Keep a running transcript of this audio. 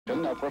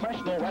edition of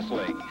Professional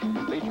Wrestling,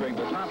 featuring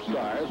the top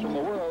stars from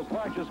the world's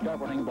largest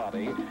governing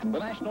body, the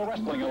National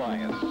Wrestling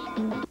Alliance.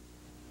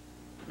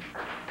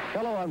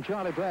 Hello, I'm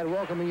Charlie Pratt,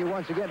 welcoming you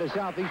once again to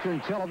Southeastern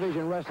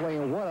Television Wrestling.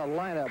 And what a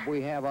lineup we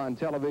have on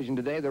television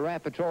today. The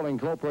Rat Patrol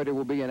Incorporated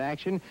will be in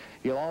action.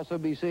 You'll also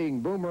be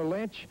seeing Boomer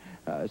Lynch,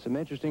 some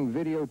interesting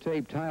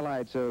videotaped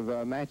highlights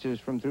of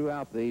matches from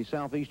throughout the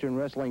Southeastern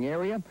wrestling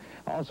area.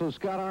 Also,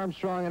 Scott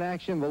Armstrong in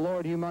action, the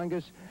Lord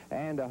Humongous,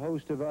 and a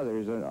host of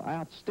others. An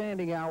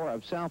outstanding hour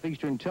of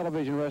Southeastern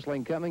Television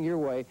Wrestling coming your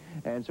way.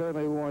 And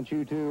certainly we want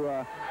you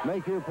to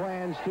make your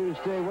plans to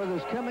stay with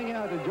us. Coming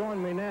out to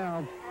join me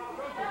now,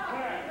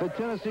 the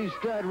Tennessee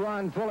stud,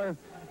 Ron Fuller,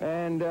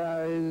 and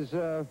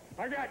I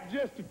got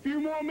just a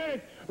few more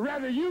minutes.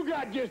 Rather, you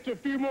got just a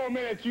few more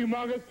minutes,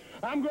 humongous.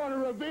 I'm going to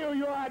reveal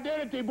your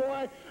identity,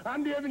 boy.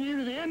 I'm giving you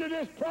to the end of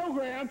this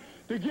program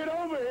to get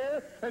over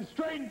here and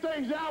straighten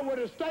things out with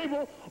a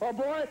stable, or,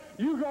 boy,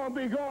 you're going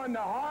to be going the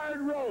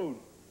hard road.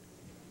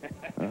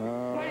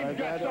 Flame's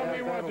got something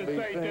he wants to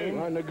say, too.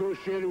 I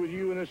negotiated with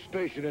you in this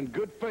station in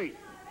good faith,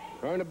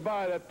 trying to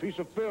buy that piece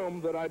of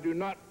film that I do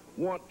not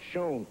want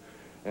shown.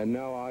 And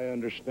now I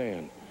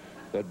understand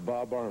that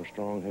Bob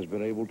Armstrong has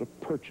been able to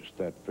purchase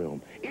that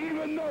film,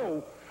 even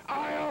though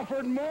I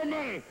offered more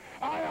money.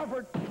 I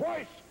offered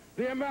twice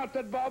the amount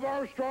that Bob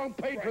Armstrong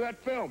paid for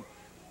that film.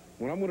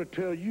 When I'm going to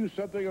tell you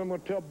something, I'm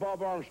going to tell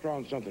Bob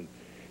Armstrong something.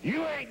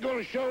 You ain't going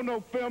to show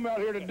no film out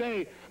here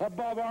today of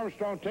Bob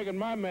Armstrong taking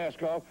my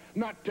mask off.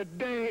 Not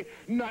today,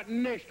 not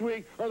next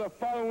week, or the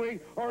following week,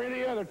 or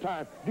any other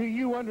time. Do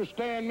you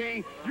understand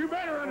me? You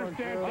better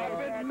understand I've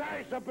something. been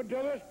nice up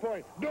until this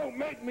point. Don't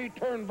make me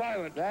turn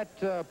violent. that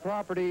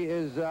property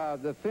is,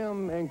 the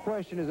film in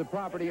question is a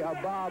property of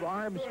Bob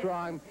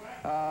Armstrong,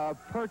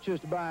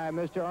 purchased by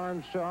Mr.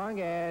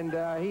 Armstrong, and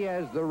he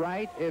has the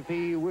right, if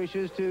he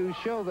wishes, to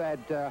show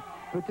that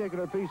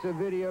particular piece of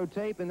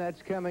videotape, and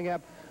that's coming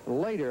up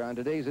later on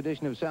today's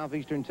edition of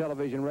Southeastern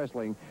Television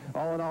Wrestling.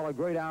 All in all, a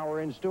great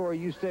hour in store.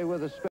 You stay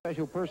with us.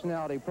 Special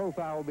personality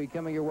profile will be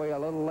coming your way a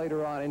little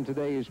later on in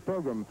today's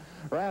program.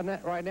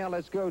 Right now,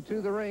 let's go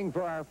to the ring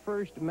for our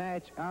first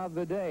match of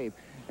the day.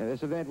 And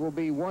this event will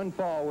be one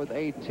fall with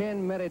a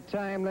 10-minute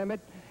time limit.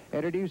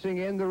 Introducing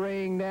in the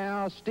ring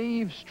now,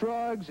 Steve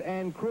Struggs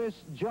and Chris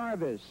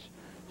Jarvis.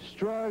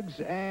 Struggs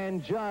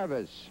and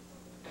Jarvis.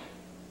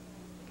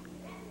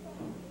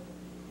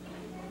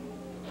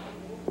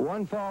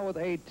 One fall with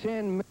a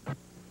 10-minute.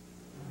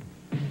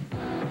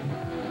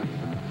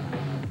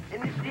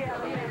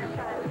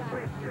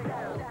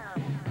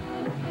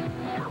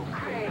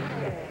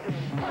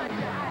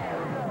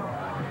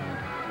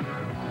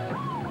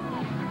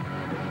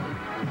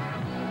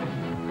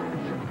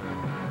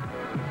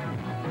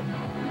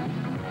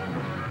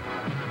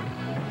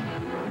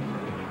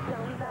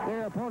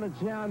 Their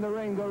opponents now in the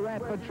ring, the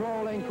Rat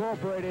Patrol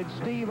Incorporated,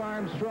 Steve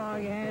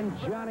Armstrong and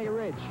Johnny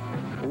Rich.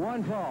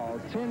 One fall,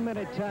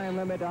 10-minute time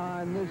limit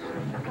on this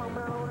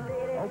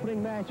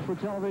opening match for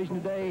television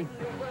today.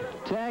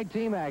 Tag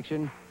team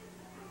action.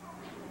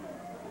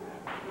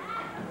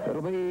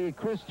 It'll be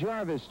Chris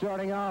Jarvis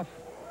starting off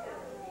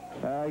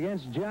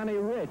against Johnny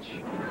Rich.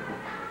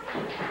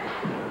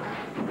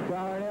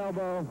 Collar and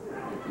elbow.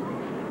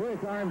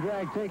 Quick arm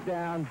drag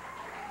takedown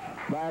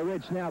by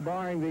Rich, now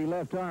barring the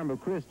left arm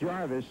of Chris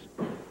Jarvis.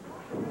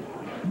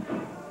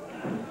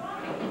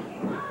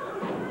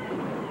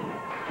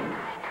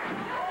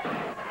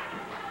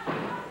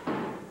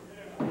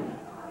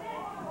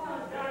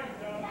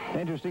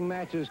 Interesting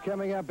matches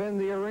coming up in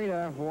the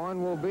arena.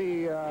 One will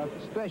be a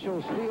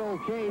special steel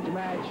cage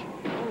match.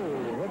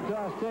 Oh, hip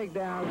toss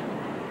takedown.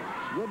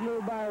 Good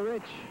move by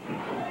Rich.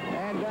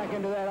 And back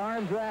into that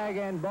arm drag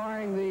and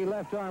barring the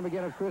left arm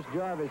again of Chris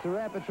Jarvis. The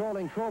Rat Patrol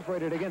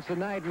Incorporated against the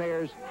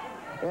Nightmares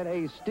in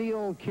a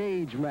steel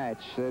cage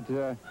match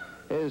that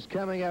is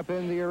coming up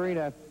in the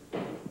arena.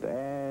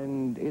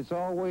 And it's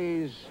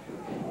always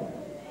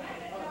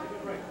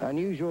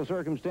unusual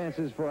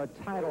circumstances for a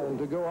title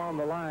to go on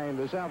the line.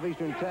 The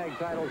Southeastern tag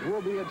titles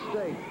will be at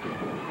stake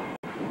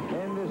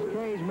in this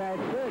cage match.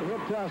 Good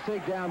hip toss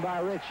takedown by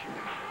Rich.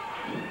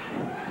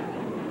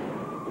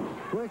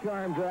 Quick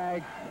arm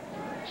drag.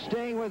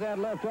 Staying with that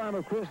left arm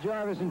of Chris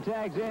Jarvis, and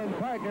tags in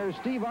partner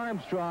Steve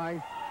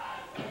Armstrong.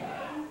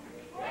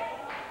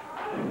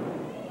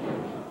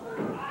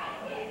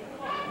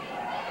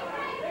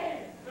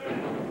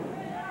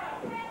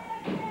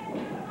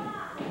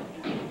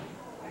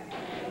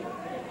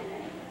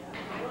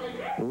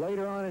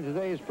 Later on in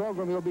today's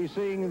program, you'll be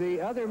seeing the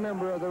other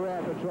member of the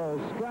Rat Patrol,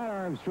 Scott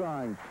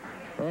Armstrong,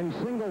 in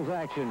singles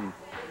action.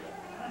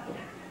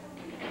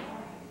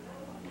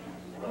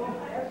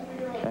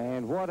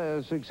 And what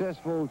a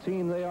successful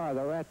team they are,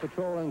 the Rat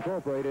Patrol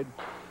Incorporated.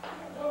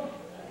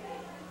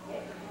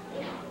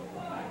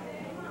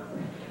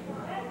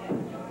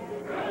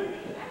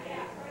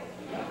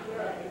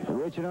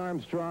 Rich and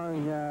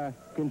Armstrong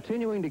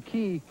continuing to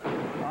key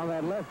on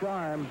that left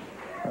arm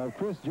of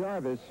Chris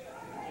Jarvis.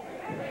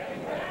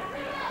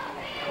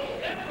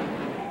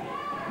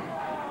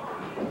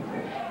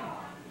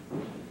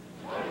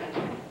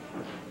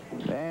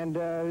 And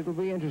it'll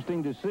be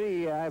interesting to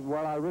see.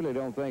 Well, I really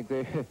don't think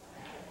that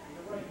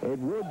it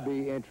would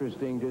be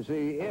interesting to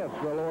see if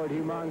the Lord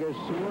Humongous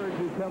were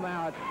to come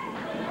out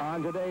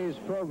on today's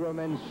program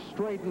and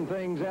straighten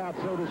things out,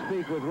 so to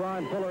speak, with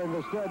Ron Fuller in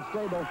the stud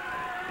stable.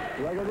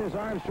 Look at this,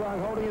 Armstrong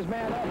holding his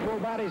man up, full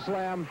body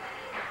slam.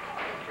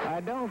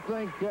 I don't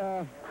think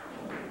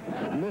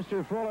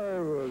Mr.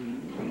 Fuller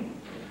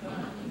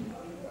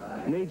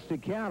needs to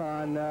count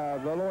on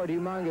the Lord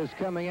Humongous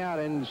coming out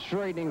and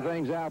straightening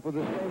things out with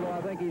the stable.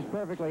 I think he's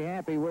perfectly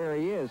happy where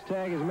he is.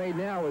 Tag is made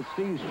now with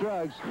Steve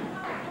Struggs.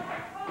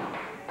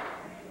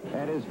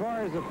 And as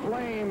far as the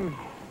Flame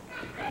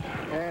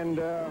and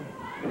the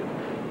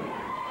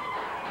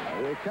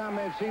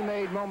comments he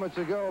made moments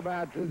ago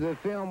about the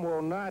film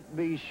will not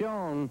be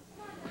shown,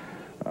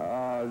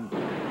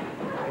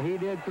 he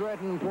did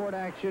threaten court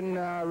action,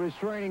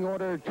 restraining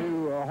order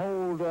to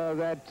hold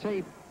that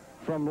tape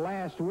from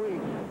last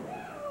week.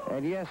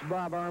 And yes,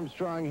 Bob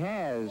Armstrong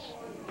has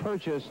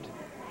purchased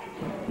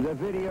the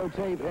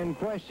videotape in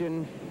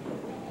question.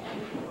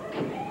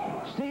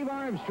 Steve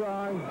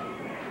Armstrong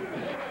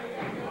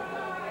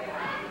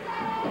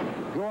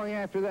going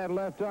after that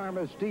left arm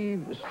of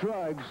Steve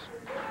Struggs.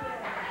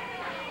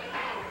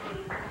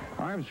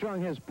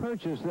 Armstrong has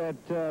purchased that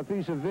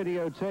piece of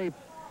videotape,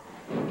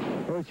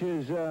 which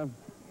is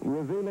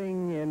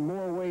revealing in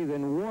more way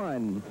than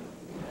one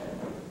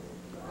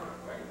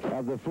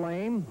of the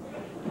Flame.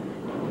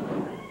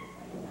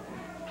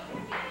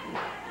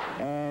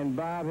 And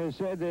Bob has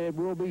said that it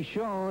will be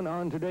shown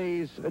on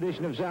today's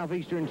edition of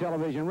Southeastern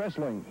Television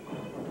Wrestling.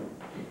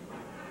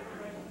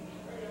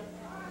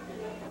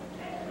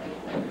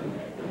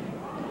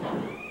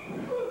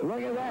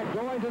 Look at that,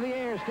 going to the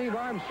air, Steve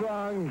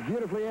Armstrong,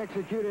 beautifully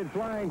executed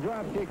flying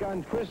drop kick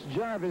on Chris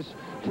Jarvis.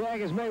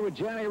 Tag is made with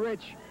Johnny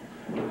Rich.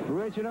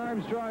 Rich and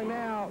Armstrong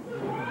now,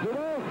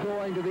 both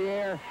going to the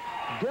air.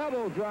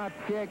 Double drop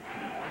kick.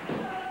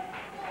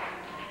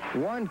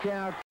 One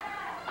count.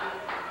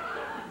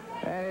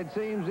 And it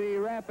seems the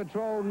Rat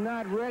Patrol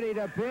not ready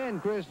to pin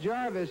Chris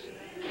Jarvis,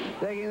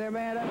 taking their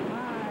man up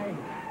high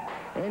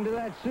into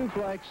that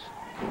suplex.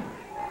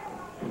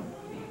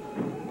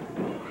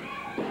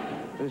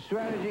 The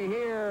strategy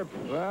here,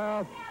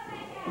 well,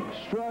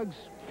 Struggs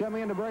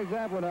coming in to break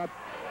that one up.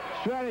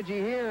 Strategy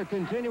here,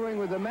 continuing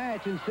with the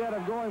match instead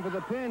of going for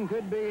the pin,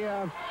 could be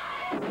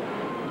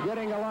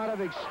getting a lot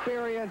of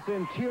experience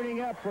in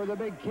tuning up for the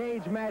big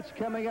cage match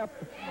coming up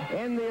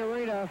in the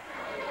arena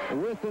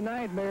with the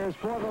Nightmares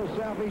for those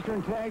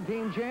Southeastern Tag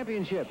Team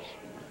Championships.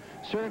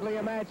 Certainly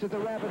a match that the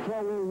Rat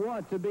Patrol will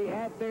want to be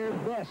at their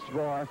best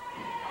for.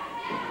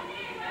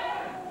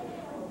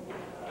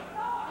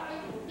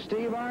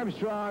 Steve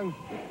Armstrong,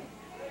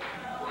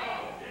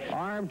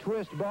 arm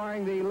twist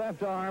barring the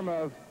left arm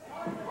of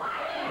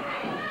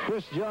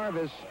Chris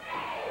Jarvis.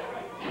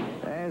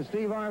 And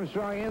Steve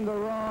Armstrong in the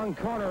wrong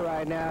corner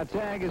right now.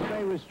 Tag is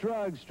made with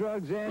Struggs.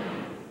 Struggs in.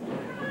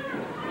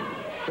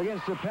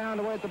 Begins to pound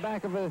away at the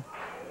back of the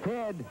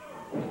head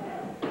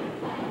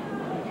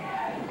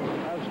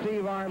of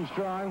Steve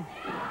Armstrong.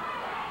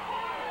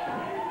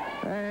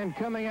 And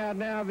coming out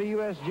now, the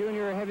U.S.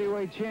 Junior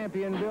Heavyweight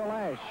Champion, Bill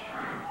Ash.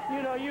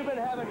 You know, you've been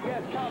having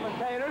guest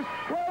commentators.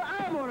 Well,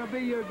 I'm going to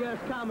be your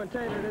guest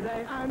commentator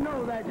today. I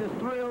know that just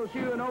thrills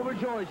you and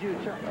overjoys you,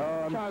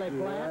 Charlie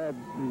Platt.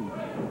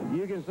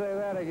 You can say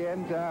that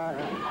again.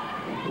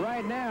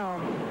 Right now,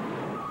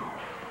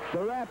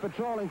 the Rat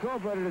Patrol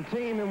Incorporated, a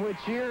team in which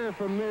you're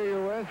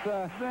familiar with.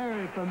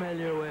 Very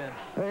familiar with.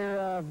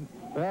 They're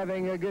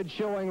having a good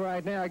showing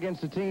right now against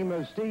the team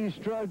of Steve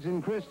Struggs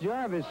and Chris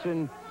Jarvis.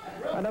 And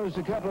I noticed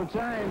a couple of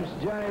times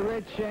Johnny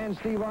Rich and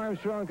Steve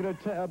Armstrong could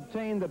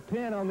obtain the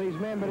pin on these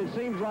men, but it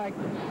seems like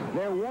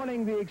they're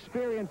wanting the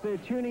experience. They're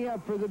tuning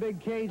up for the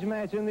big cage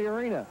match in the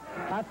arena.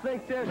 I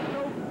think they're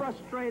so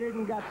frustrated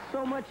and got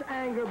so much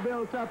anger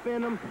built up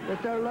in them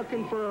that they're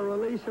looking for a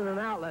release and an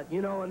outlet,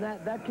 you know, and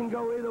that can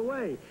go either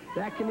way.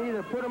 That can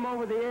either put them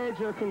over the edge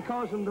or can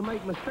cause them to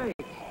make mistakes.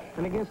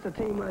 And against a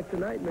team like the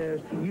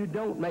Nightmares, you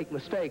don't make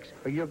mistakes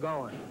or you're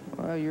gone.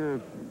 Well, you're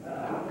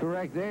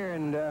correct there,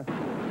 and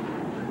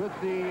put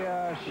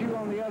the shoe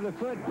on the other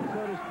foot,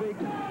 so to speak.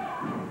 2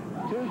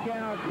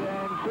 count,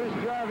 and Chris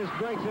Jarvis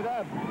breaks it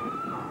up.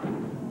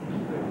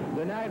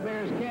 The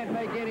Nightmares can't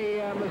make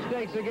any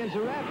mistakes against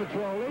the Rat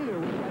Patrol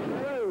either.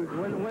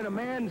 When a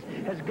man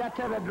has got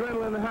that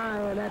adrenaline high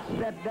and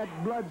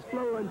that blood's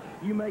flowing,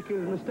 you make a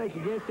mistake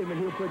against him and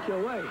he'll put you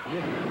away.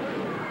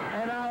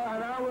 And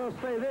I will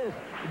say this,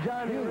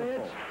 Johnny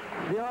Rich,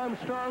 the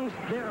Armstrongs,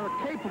 they are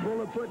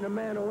capable of putting a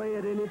man away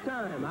at any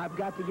time. I've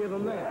got to give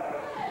them that.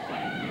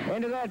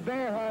 Into that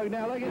bear hug.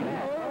 Now look at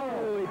that.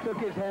 Oh, he took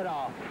his head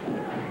off.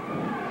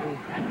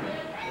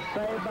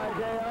 Saved by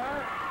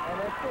JR, and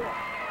that's it.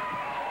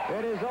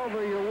 It is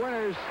over. Your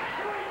winners,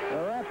 the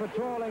Rat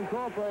Patrol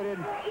Incorporated,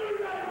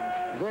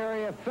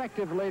 very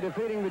effectively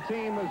defeating the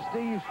team of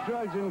Steve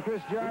Struggs and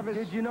Chris Jarvis.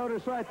 Did you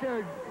notice right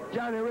there,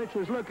 Johnny Rich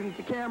was looking at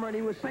the camera and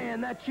he was saying,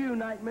 "That's you,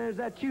 Nightmares,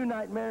 that's you,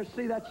 Nightmares."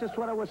 See, that's just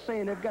what I was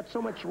saying. They've got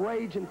so much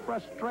rage and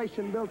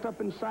frustration built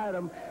up inside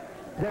them,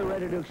 they're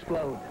ready to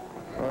explode.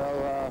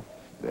 Well,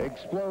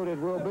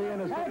 Exploded will be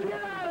in a Hey,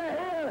 get out of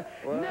here!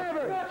 Well,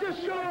 Never!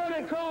 Just go in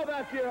and crawl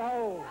back to your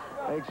hole.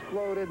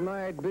 Exploded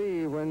might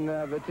be when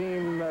the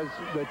teams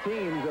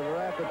of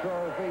Rap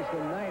Patrol face the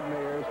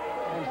Nightmares.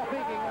 And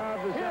speaking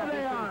of the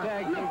Southeastern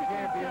Tag Team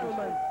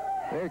Champions,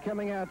 they're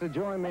coming out to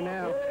join me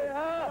now.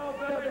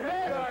 The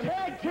best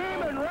tag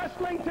team in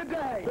wrestling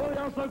today. Billy,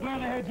 I'm so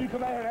glad I had you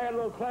come out and add a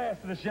little class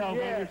to the show,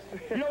 Yes.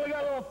 baby. You know, we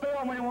got a little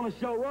film we want to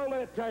show. Roll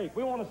that tape.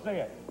 We want to see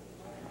it.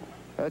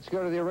 Let's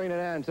go to the arena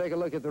now and take a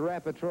look at the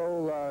Rap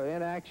Patrol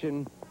in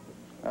action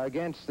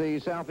against the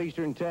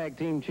Southeastern Tag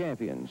Team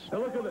Champions. Now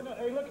look at it.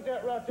 Hey, look at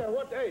that right there.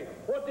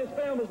 What this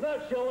film is not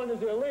showing is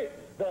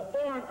the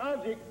foreign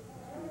object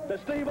that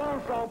Steve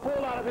Armstrong pulled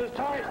out of his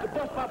tights to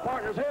bust my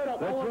partner's head up.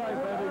 That's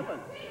right,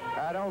 baby.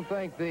 I don't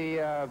think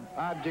the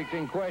object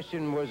in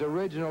question was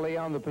originally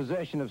on the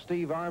possession of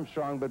Steve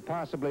Armstrong, but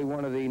possibly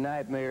one of the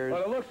Nightmares.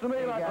 Well, it looks to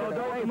me like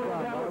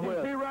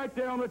you see right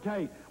there on the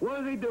tape. What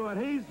is he doing?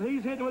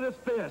 He's hitting with his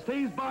fist.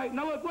 He's biting.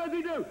 Now look, what does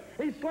he do?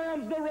 He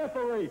slams the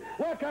referee.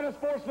 What kind of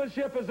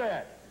sportsmanship is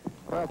that?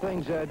 Well,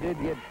 things did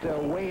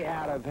get way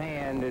out of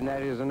hand, and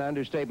that is an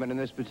understatement in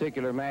this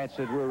particular match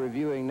that we're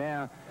reviewing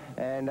now.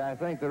 And I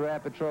think the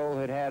Rap Patrol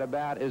had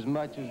about as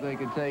much as they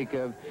could take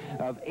of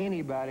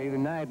anybody, the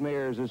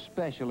Nightmares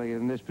especially,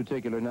 in this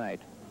particular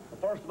night.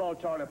 First of all,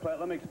 Charlie Platt,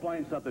 let me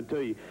explain something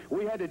to you.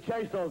 We had to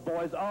chase those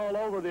boys all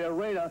over the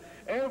arena,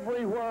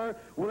 everywhere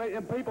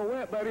and people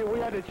went, baby. We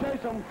had to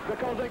chase them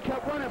because they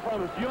kept running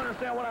from us. Do you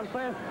understand what I'm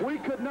saying? We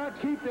could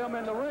not keep them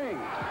in the ring.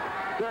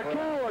 They're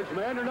cowards,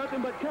 man. They're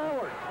nothing but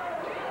cowards.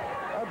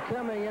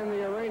 Upcoming in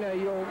the arena,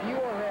 you won't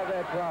have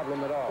that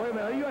problem at all. Wait a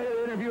minute, you out here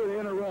to interview or to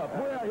interrupt?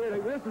 We're out here.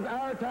 This is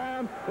our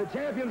time. The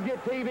champions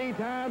get TV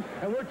time,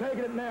 and we're taking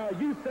it now.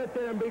 You sit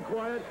there and be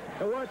quiet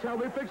and watch how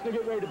we're fixing to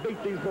get ready to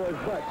beat these boys'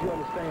 butts. You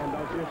understand,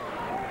 don't you?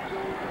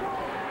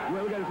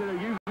 Well, we got to sit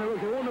there.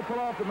 They want to pull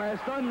off the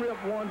mask, stun rip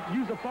one,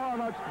 use a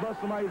firearm to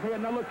bust somebody's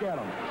head. Now look at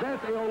them.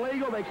 That's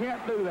illegal. They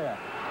can't do that.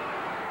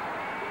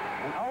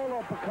 And all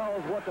of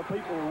because what the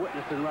people are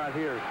witnessing right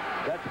here.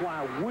 That's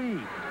why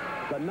we,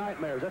 the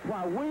Nightmares, that's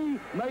why we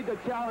made the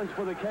challenge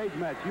for the cage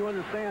match. You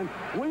understand?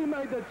 We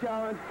made the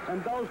challenge,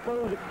 and those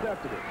fools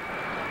accepted it.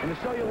 And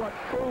to show you what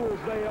fools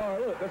they are,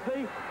 look,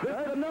 see,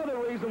 this is another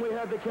reason we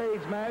have the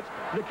cage match,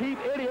 to keep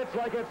idiots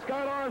like that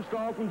Scott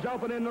Armstrong from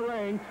jumping in the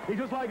ring. He's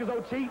just like his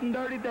old cheating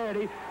dirty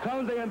daddy,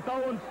 comes in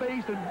throwing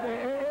feast in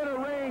a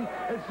ring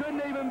that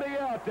shouldn't even be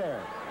out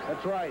there.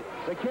 That's right.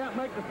 They can't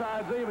make the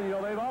sides even, you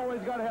know. They've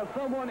always got to have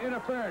someone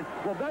interfering.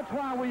 Well, that's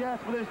why we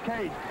asked for this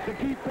cage, to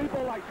keep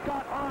people like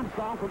Scott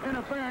Armstrong from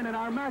interfering in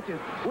our matches.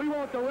 We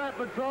want the Rap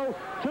Patrol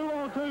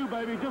 2-on-2,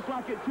 baby, just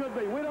like it should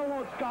be. We don't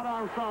want Scott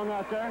Armstrong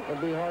out there.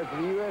 It'd be hard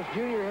for the U.S.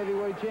 Junior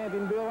Heavyweight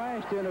Champion Bill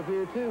Ash to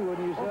interfere, too,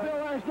 wouldn't you say? Well,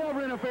 Bill Ash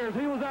never interferes.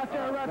 He was out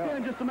there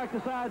then just to make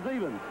the sides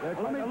even.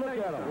 Well, let me look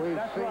at him.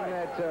 We've seen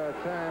that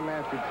time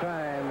after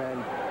time,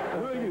 and...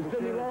 Who are you,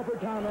 Sidney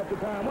Lawford, time after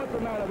time? What's the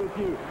matter with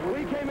you?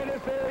 We came in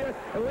this area,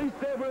 at least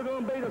said we're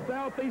going to be the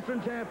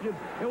Southeastern champions.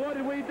 And what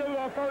did we do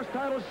our first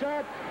title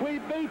shot? We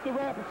beat the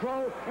Rap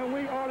Patrol, and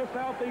we are the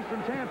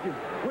Southeastern champions.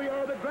 We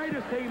are the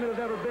greatest team that has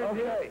ever been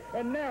here.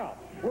 And now,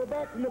 we're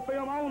back from the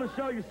film. I want to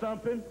show you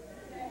something.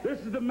 This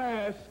is the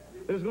mask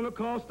that is going to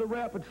cost the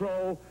Rap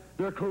Patrol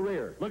their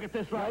career. Look at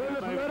this right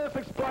now. here, Let us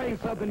explain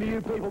something to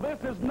you people. This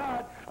is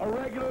not a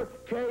regular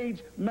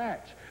cage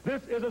match.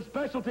 This is a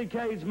specialty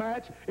cage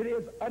match. It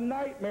is a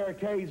nightmare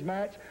cage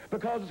match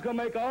because it's going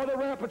to make all the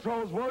Rap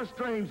Patrol's worst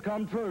dreams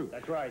come true.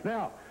 That's right.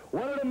 Now,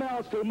 what it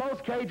amounts to,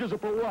 most cages are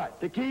for what?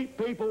 To keep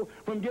people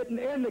from getting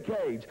in the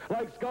cage,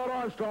 like Scott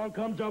Armstrong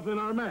come jumping in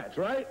our match,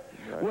 right?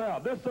 Well,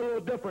 this is a little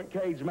different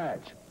cage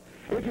match.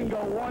 It can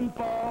go 1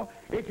 fall,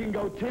 it can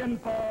go 10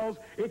 falls,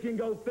 it can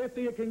go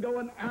 50, it can go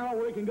an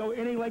hour, it can go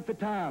any length of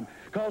time.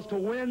 Because to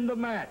win the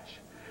match,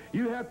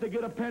 you have to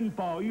get a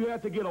pinfall. You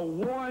have to get a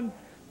 1,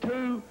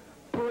 2,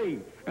 3.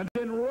 And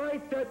then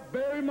right that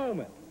very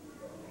moment,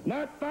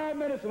 not 5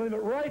 minutes,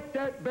 but right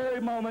that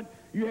very moment,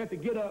 you have to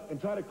get up and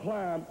try to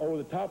climb over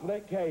the top of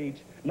that cage,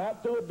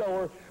 not through a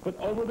door, but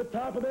over the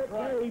top of that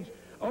cage,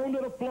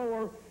 onto the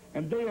floor,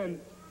 and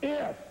then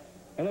if,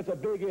 and it's a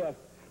big if,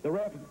 the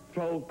Rap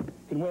Patrol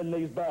can win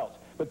these bouts.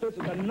 But this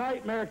is a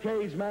nightmare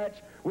cage match.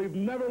 We've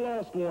never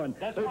lost one.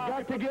 They've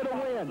got to get a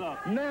win.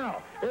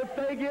 Now, if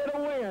they get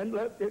a win,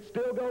 it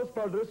still goes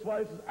further. This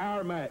is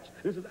our match.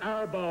 This is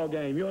our ball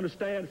game. You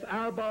understand? It's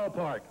our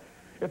ballpark.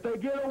 If they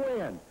get a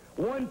win,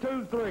 1,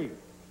 2, 3,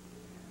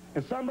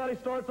 and somebody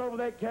starts over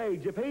that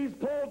cage, if he's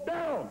pulled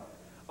down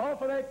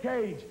off of that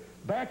cage,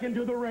 back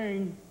into the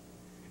ring,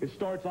 it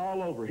starts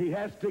all over. He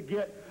has to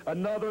get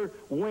another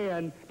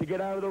win to get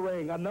out of the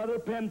ring, another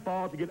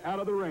pinfall to get out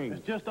of the ring.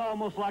 It's just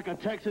almost like a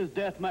Texas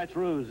deathmatch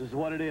ruse is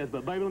what it is.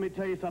 But, baby, let me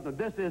tell you something.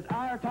 This is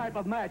our type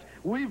of match.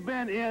 We've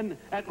been in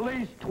at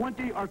least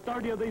 20 or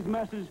 30 of these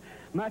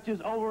matches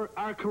over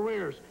our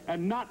careers,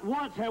 and not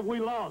once have we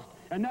lost.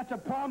 And that's a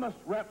promise,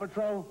 Rap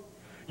Patrol.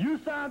 You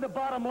signed the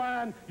bottom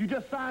line. You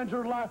just signed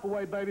your life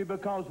away, baby,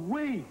 because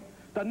we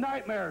The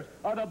Nightmares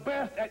are the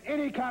best at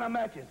any kind of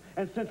matches.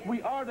 And since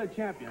we are the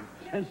champions,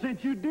 and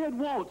since you did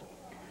want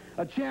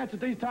a chance at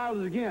these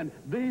titles again,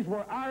 these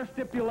were our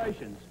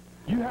stipulations.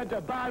 You had to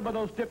abide by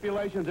those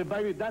stipulations, and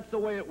baby, that's the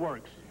way it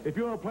works. If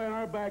you want to play in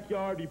our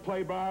backyard, you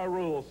play by our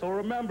rules. So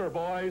remember,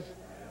 boys,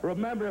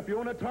 remember, if you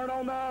want to turn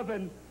on the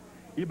oven,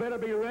 you better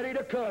be ready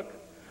to cook,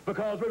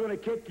 because we're going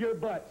to kick your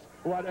butts,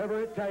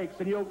 whatever it takes.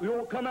 And you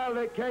won't come out of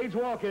that cage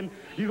walking.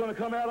 You're going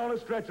to come out on a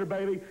stretcher,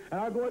 baby.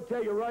 And I'm going to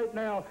tell you right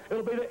now,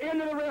 it'll be the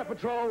end of the Rep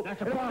Patrol.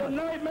 That's a promise. It'll be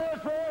the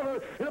Nightmares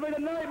forever. It'll be the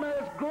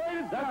Nightmares'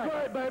 greatest time. That's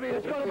right, baby.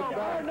 It's going to be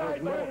our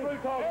Nightmares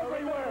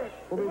everywhere.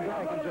 We'll be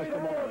back in just a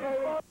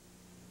moment.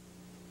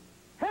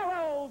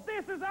 Hello,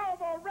 this is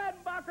Elmo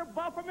Redenbacher,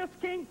 Buff from Mr.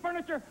 King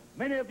Furniture.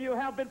 Many of you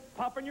have been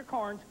popping your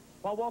corns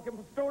while walking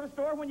from store to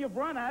store when you've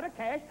run out of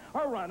cash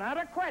or run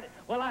out of credit.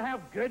 Well, I have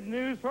good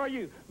news for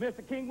you.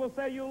 Mr. King will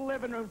sell you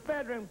living rooms,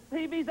 bedrooms,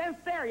 TVs, and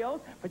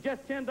stereos for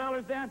just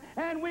 $10 down,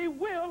 and we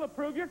will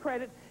approve your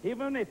credit,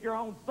 even if you're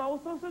on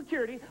Social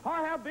Security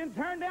or have been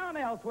turned down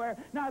elsewhere.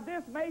 Now,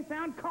 this may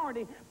sound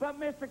corny, but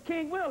Mr.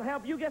 King will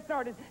help you get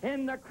started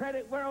in the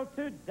credit world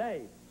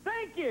today.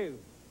 Thank you.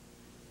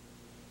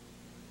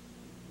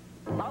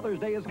 Father's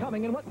Day is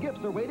coming, and what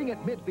gifts are waiting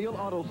at Midfield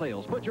Auto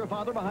Sales? Put your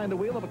father behind the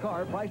wheel of a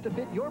car priced to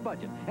fit your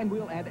budget, and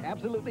we'll add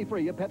absolutely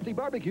free a Pepsi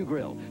barbecue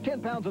grill, 10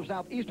 pounds of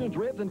Southeastern's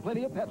ribs, and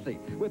plenty of Pepsi.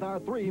 With our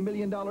 $3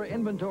 million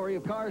inventory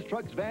of cars,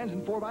 trucks, vans,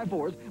 and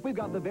 4x4s, we've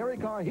got the very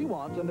car he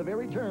wants and the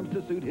very terms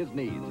to suit his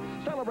needs.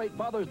 Celebrate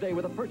Father's Day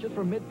with a purchase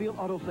from Midfield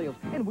Auto Sales,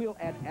 and we'll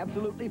add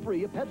absolutely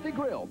free a Pepsi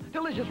grill,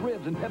 delicious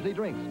ribs, and Pepsi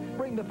drinks.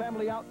 Bring the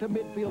family out to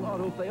Midfield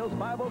Auto Sales,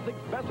 506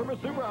 Bessemer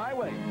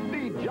Superhighway,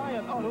 the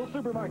giant auto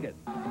supermarket.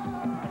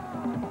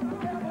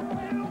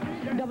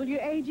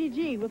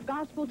 WAGG with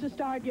Gospel to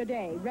Start Your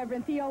Day.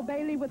 Reverend Theo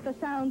Bailey with the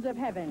Sounds of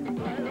Heaven.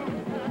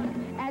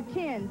 At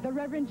 10, the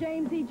Reverend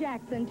James E.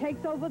 Jackson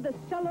takes over the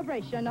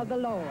Celebration of the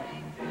Lord.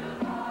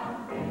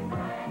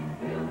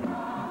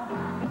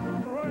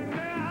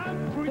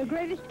 The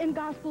Greatest in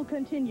Gospel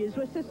continues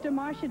with Sister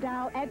Marcia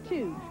Dow at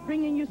 2,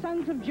 bringing you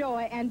songs of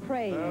joy and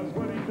praise.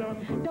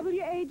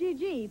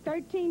 WAGG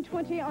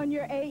 1320 on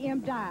your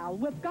AM dial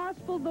with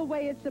Gospel the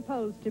way it's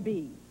supposed to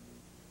be.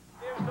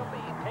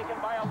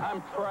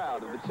 I'm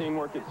proud of the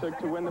teamwork it took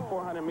to win the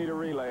 400-meter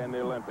relay in the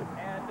Olympics.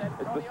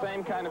 It's the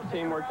same kind of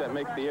teamwork that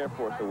makes the Air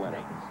Force a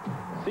winner.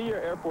 See your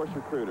Air Force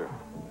recruiter.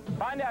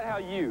 Find out how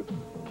you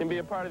can be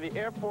a part of the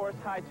Air Force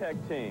high-tech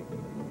team.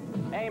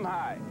 Aim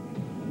high.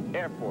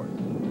 Air Force.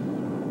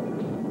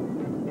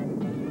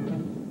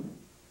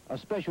 A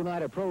special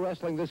night of pro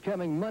wrestling this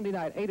coming Monday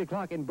night, 8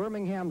 o'clock in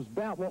Birmingham's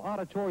Boutwell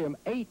Auditorium.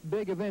 8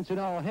 big events in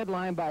all,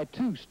 headlined by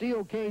 2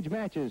 steel cage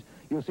matches.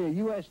 You'll see a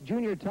U.S.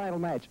 junior title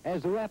match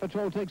as the Rap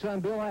Patrol takes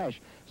on Bill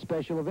Ash.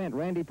 Special event,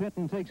 Randy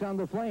Pinton takes on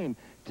The Flame.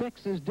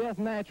 Texas Death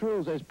Match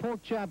rules as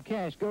Pork Chop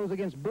Cash goes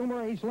against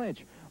Boomer H.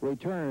 Lynch.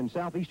 Return,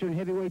 Southeastern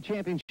Heavyweight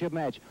Championship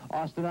match.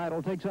 Austin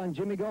Idol takes on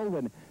Jimmy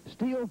Golden.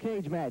 Steel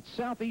cage match,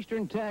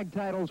 Southeastern tag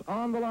titles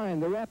on the line.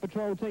 The Rap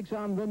Patrol takes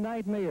on the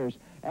Nightmares.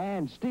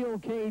 And steel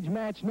cage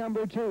match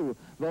number 2.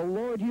 The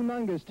Lord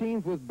Humongous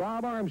teams with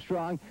Bob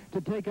Armstrong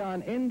to take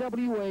on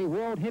NWA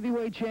World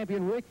Heavyweight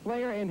Champion Ric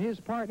Flair and his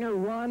partner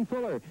Ron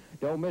Fuller.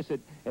 Don't miss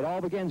it. It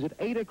all begins at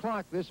 8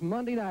 o'clock this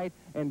Monday night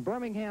in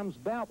Birmingham's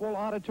Boutwell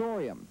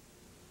Auditorium.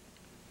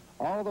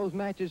 All those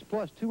matches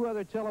plus 2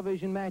 other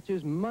television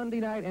matches Monday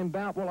night in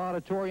Boutwell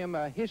Auditorium,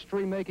 a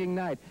history-making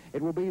night.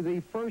 It will be the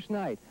first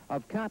night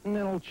of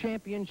Continental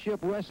Championship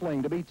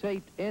Wrestling to be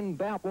taped in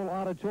Boutwell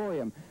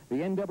Auditorium. The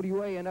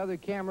NWA and other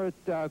camera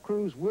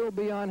crews will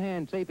be on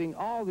hand taping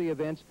all the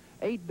events.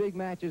 8 big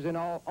matches in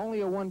all,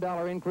 only a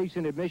 $1 increase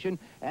in admission,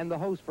 and the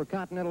host for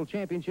Continental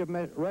Championship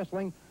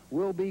Wrestling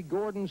will be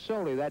Gordon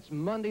Soley. That's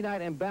Monday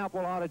night in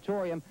Boutwell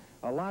Auditorium.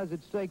 A lot is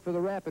at stake for the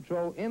Rap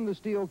Patrol in the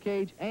steel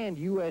cage and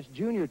U.S.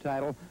 junior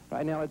title.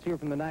 Right now, let's hear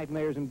from the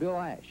Nightmares and Bill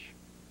Ash.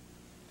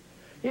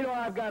 You know,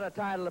 I've got a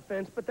title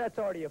defense, but that's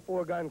already a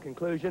foregone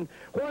conclusion.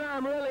 What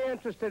I'm really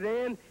interested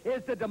in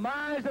is the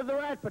demise of the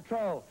Rat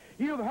Patrol.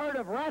 You've heard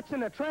of rats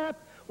in a trap?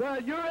 Well,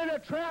 you're in a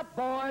trap,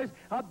 boys.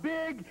 A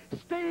big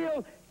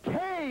steel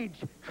cage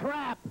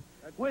trap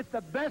with the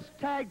best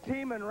tag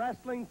team in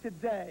wrestling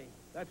today.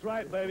 That's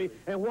right, baby.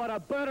 And what a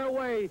better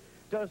way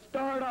to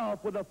start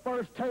off with the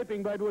first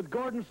taping, baby, with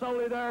Gordon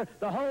Soley there.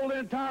 The whole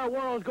entire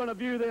world is going to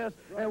view this,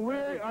 and we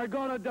are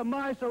going to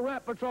demise the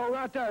Rap Patrol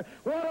right there.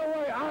 Right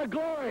away, our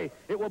glory.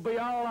 It will be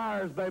all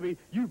ours, baby.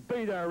 You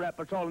be there, Rap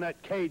Patrol, in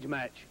that cage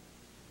match.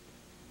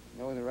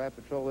 Knowing the Rap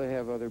Patrol, they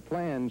have other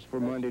plans for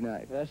Monday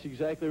night. That's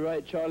exactly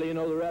right, Charlie. You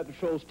know, the Rap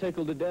Patrol's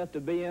tickled to death to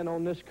be in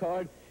on this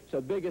card. It's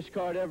the biggest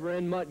card ever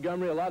in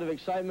Montgomery. A lot of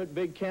excitement,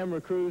 big camera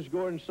crews,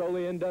 Gordon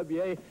Soley,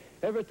 NWA.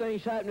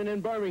 Everything's happening in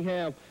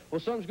Birmingham.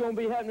 Well, something's going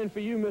to be happening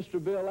for you,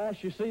 Mr. Bill Ash.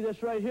 You see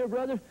this right here,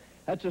 brother?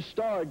 That's a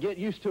star. Get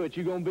used to it.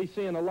 You're going to be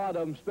seeing a lot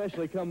of them,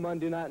 especially come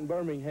Monday night in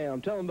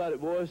Birmingham. Tell them about it,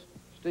 boys.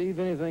 Steve,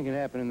 anything can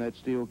happen in that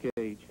steel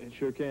cage. It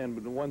sure can,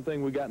 but the one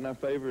thing we got in our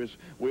favor is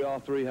we all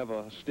three have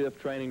a stiff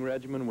training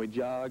regimen. We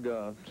jog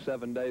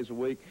 7 days a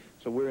week,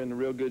 so we're in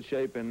real good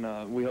shape,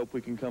 and we hope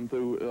we can come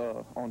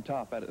through on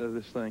top out of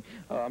this thing.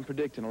 I'm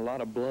predicting a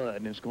lot of blood,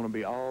 and it's going to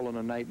be all in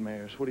the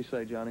nightmares. What do you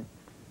say, Johnny?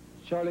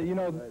 Charlie, you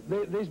know,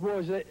 these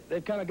boys,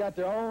 they've kind of got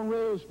their own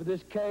rules for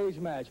this cage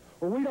match.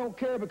 Well, we don't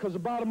care because the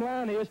bottom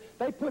line is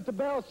they put the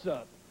belts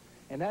up.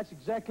 And that's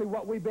exactly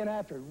what we've been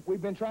after.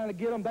 We've been trying to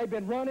get them. They've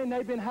been running.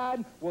 They've been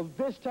hiding. Well,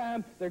 this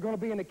time they're going to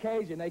be in the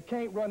cage, and they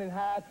can't run and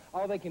hide.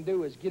 All they can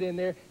do is get in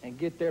there and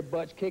get their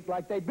butts kicked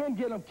like they've been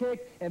getting them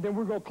kicked, and then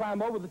we're going to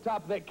climb over the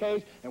top of that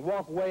cage and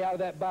walk away out of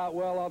that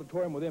Boutwell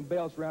auditorium with them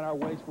belts around our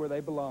waists where they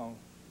belong.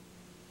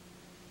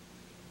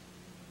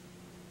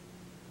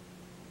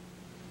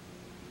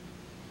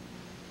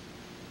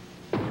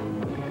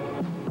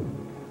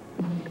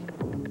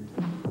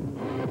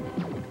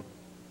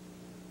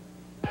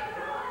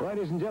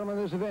 Ladies and gentlemen,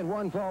 this event,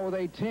 one fall with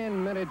a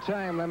 10-minute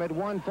time limit.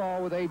 One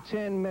fall with a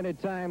 10-minute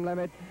time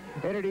limit.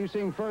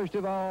 Introducing, first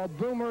of all,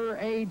 Boomer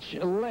H.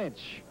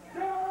 Lynch.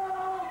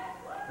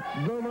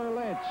 Boomer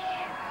Lynch.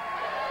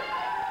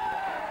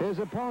 His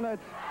opponent,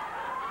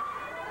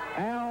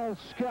 Al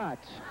Scott.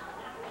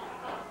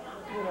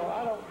 You know,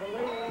 I don't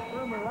believe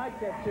Boomer liked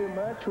that too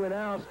much when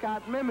Al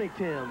Scott mimicked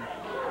him.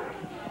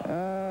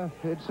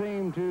 It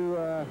seemed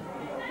to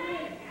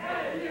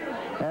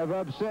have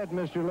upset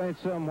Mr. Lynch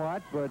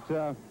somewhat, but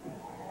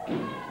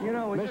you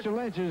know, Mr.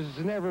 Lynch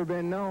has never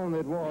been known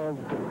that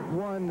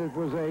one that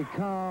was a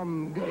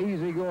calm,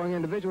 easygoing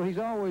individual. He's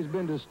always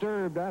been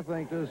disturbed, I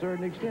think, to a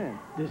certain extent.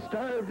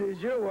 Disturbed is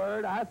your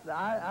word.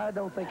 I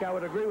don't think I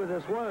would agree with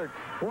this word.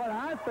 What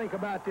I think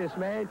about this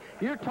man,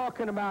 you're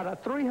talking about a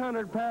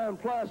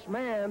 300-pound plus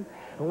man,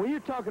 and when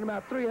you're talking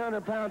about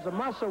 300 pounds of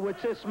muscle,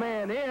 which this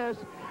man is,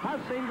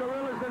 I've seen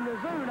gorillas in the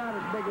zoo not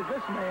as big as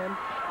this man.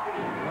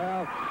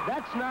 Well,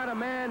 that's not a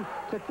man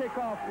to tick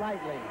off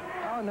lightly.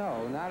 Oh,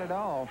 no, not at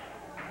all.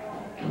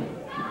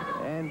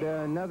 And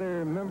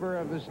another member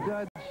of the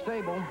stud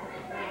stable.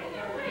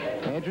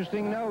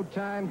 Interesting note,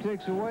 time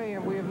ticks away,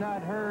 and we have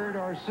not heard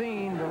or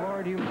seen the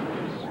Lord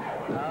Humongous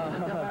come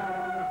out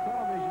on this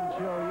television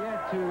show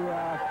yet to...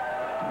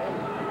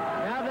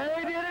 Now,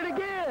 they did it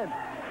again.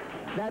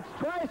 That's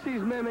twice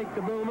he's mimicked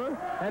the Boomer,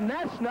 and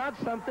that's not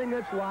something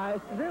that's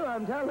wise to do.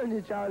 I'm telling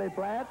you, Charlie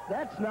Platt,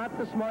 that's not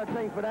the smart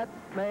thing for that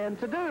man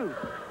to do.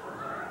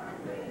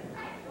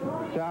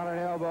 Solid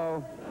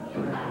elbow.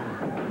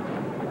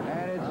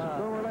 And it's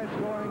Boomer Lynch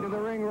going to the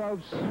ring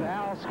ropes.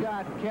 Al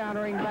Scott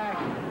countering back.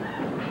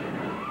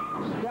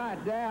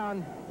 Scott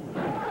down.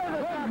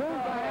 Good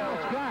move by Al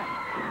Scott.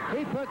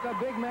 He put the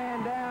big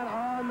man down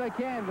on the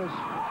canvas.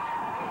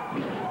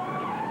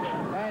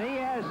 And he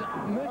has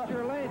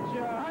Mr. Lynch.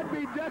 I'd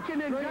be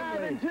ducking and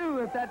diving, too,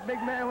 if that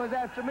big man was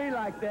after me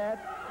like that.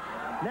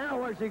 Now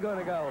where's he going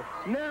to go?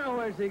 Now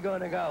where's he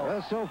going to go?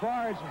 Well, so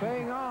far it's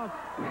paying off.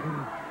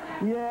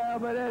 Yeah,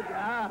 but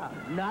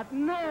not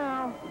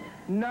now.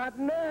 Not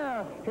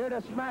now. Hear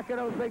the smack of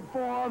those big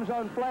forearms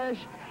on flesh?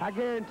 I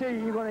guarantee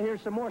you're going to hear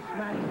some more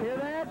smacks. Hear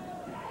that?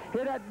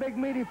 Hear that big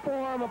meaty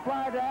forearm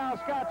applied to Al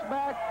Scott's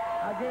back?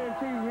 I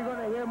guarantee you're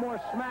going to hear more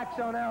smacks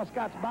on Al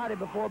Scott's body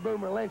before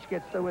Boomer Lynch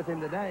gets through with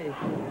him today.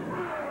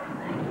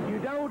 You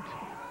don't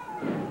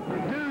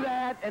do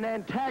that and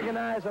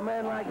antagonize a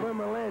man like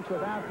Boomer Lynch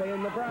without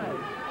paying the price.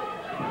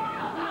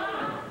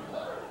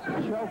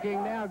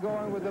 Choking now,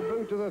 going with the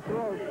boot to the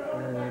throat.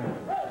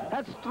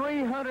 That's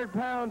 300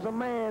 pounds a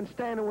man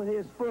standing with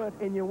his foot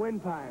in your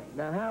windpipe.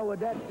 Now, how would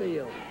that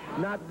feel?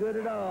 Not good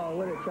at all,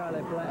 would it,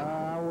 Charlie Platt?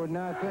 I would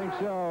not think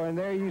so. And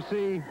there you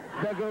see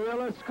the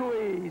gorilla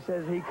squeeze,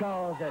 as he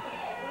calls it.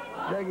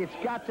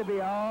 It's got to be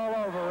all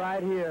over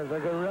right here, the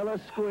gorilla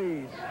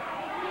squeeze.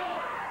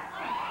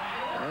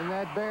 And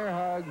that bear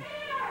hug.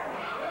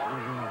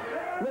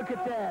 Look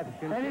at that.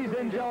 And he's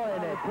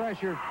enjoying it.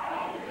 Pressure.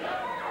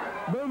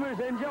 Boomer's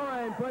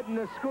enjoying putting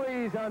the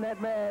squeeze on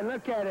that man.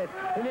 Look at it.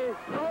 And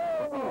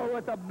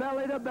with a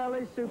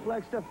belly-to-belly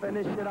suplex to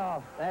finish it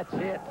off. That's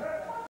it.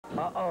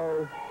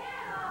 Uh-oh.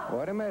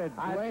 Wait a minute.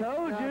 I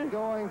told you.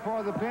 Going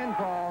for the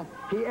pinfall.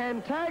 He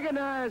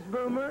antagonized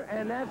Boomer,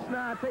 and that's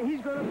not...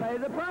 He's going to pay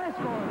the price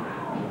for it.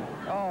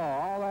 Oh,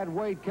 all that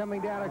weight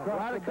coming down across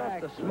right the across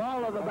back. the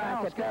small of the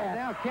back at that.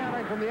 Now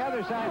countering from the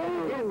other side.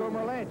 Again,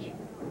 Boomer Lynch.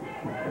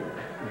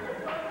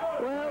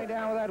 Well,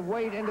 down with that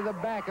weight into the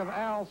back of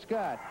Al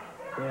Scott.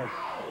 Yes.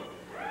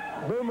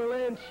 Boomer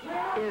Lynch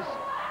is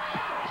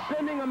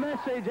sending a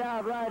message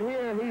out right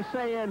here. He's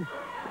saying,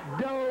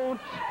 don't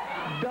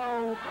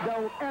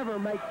ever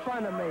make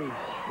fun of me.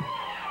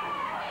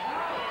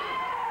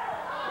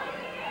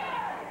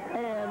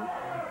 And,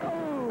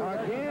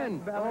 again.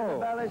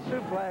 Belly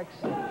suplex.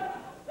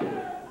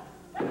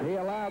 He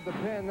allowed the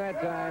pin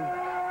that time.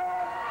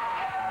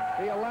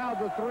 He allowed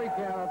the 3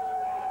 count.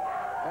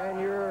 And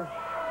your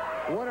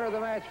winner of the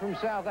match from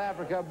South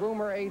Africa,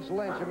 Boomer H.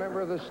 Lynch, a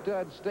member of the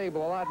stud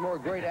stable. A lot more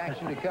great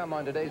action to come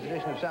on today's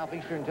edition of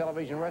Southeastern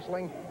Television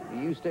Wrestling.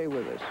 You stay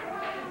with us.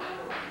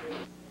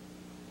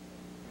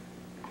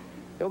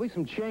 There'll be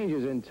some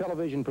changes in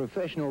television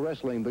professional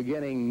wrestling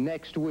beginning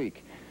next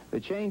week.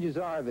 The changes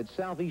are that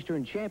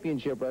Southeastern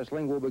Championship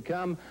Wrestling will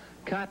become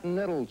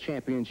Continental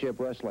Championship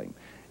Wrestling.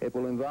 It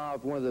will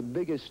involve one of the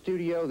biggest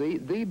studio,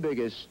 the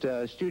biggest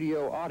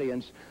studio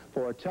audience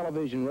for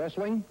television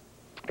wrestling.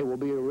 It will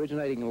be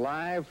originating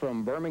live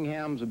from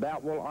Birmingham's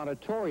Boutwell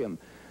Auditorium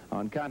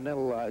on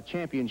Continental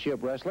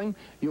Championship Wrestling.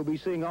 You'll be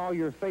seeing all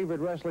your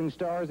favorite wrestling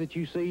stars that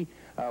you see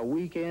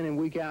week in and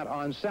week out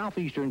on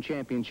Southeastern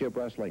Championship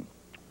Wrestling.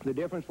 The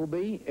difference will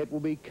be, it will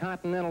be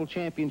Continental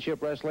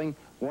Championship Wrestling,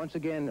 once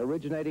again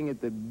originating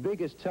at the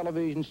biggest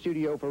television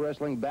studio for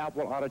wrestling,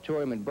 Boutwell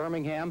Auditorium in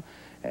Birmingham.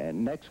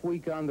 And next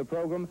week on the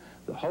program,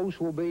 the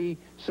host will be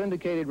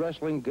syndicated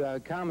wrestling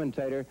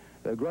commentator,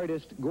 the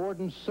greatest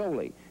Gordon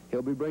Soley.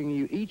 He'll be bringing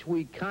you each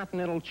week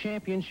Continental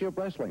Championship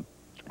Wrestling.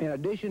 In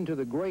addition to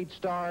the great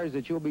stars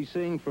that you'll be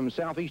seeing from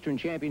Southeastern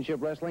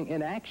Championship Wrestling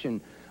in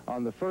action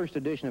on the first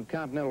edition of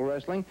Continental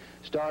Wrestling,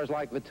 stars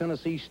like the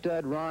Tennessee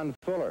Stud Ron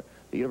Fuller,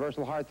 the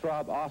Universal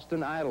Heartthrob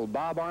Austin Idol,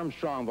 Bob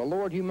Armstrong, the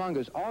Lord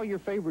Humongous, all your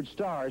favorite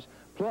stars,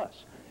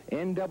 plus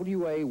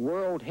NWA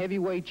World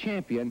Heavyweight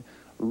Champion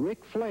Ric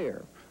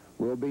Flair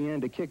will be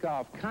in to kick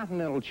off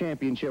Continental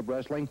Championship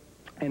Wrestling.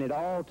 And it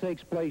all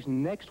takes place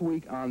next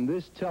week on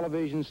this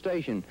television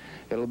station.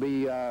 It'll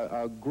be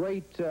a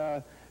great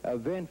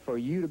event for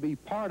you to be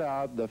part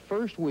of the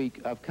first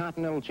week of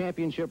Continental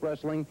Championship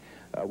Wrestling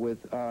with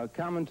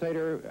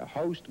commentator,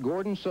 host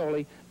Gordon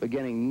Soley.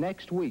 Beginning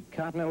next week,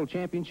 Continental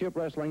Championship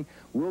Wrestling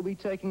will be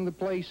taking the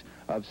place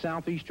of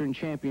Southeastern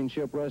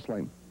Championship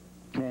Wrestling.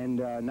 And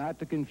not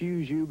to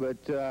confuse you,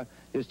 but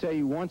just tell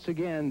you once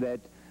again that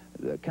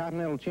the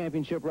Continental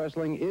Championship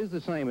Wrestling is the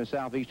same as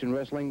Southeastern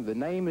Wrestling. The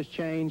name has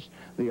changed.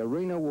 The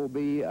arena will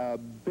be a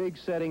big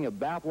setting, a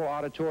Boutwell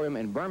Auditorium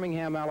in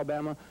Birmingham,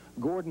 Alabama.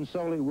 Gordon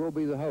Soley will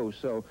be the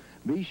host. So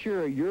be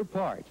sure you're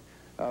part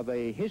of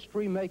a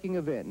history-making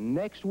event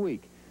next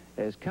week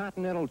as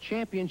Continental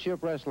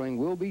Championship Wrestling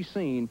will be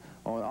seen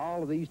on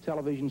all of these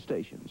television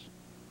stations.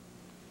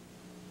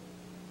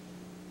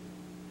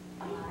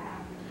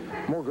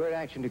 More great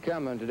action to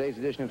come on today's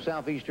edition of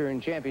Southeastern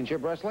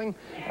Championship Wrestling.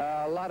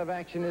 A lot of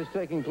action is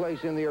taking place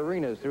in the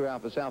arenas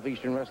throughout the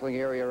Southeastern Wrestling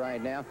area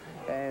right now.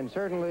 And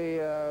certainly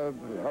a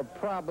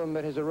problem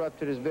that has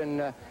erupted has been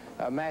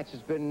a match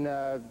that's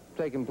been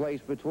taking place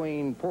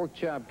between Pork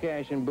Chop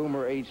Cash and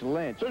Boomer H.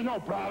 Lynch. There's no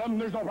problem.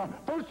 There's no problem.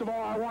 First of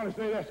all, I want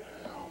to say this.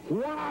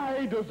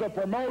 Why does the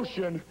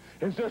promotion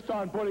insist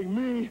on putting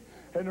me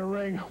in the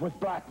ring with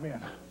black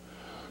men?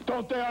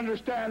 Don't they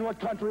understand what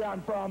country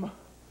I'm from?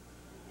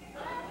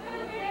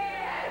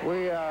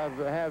 We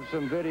have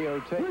some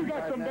videotape. We've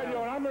got some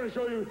video, and I'm going to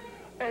show you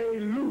a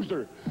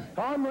loser.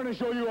 I'm going to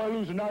show you a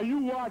loser. Now, you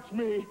watch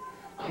me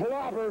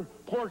clobber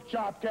Pork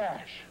Chop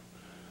Cash.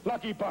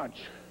 Lucky punch.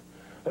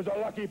 It's a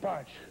lucky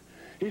punch.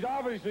 He's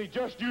obviously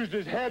just used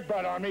his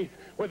headbutt on me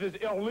with his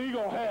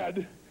illegal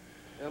head.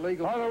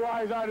 Illegal.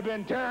 Otherwise, I'd have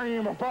been tearing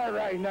him apart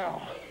right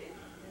now.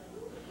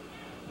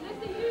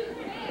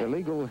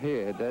 Illegal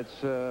head.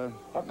 That's a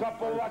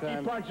couple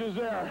lucky punches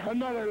there.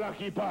 Another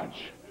lucky punch.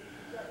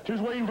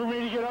 Just waiting for me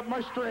to get up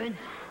my strength.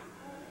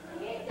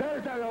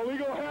 There's that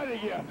illegal head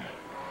again.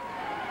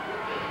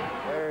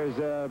 There's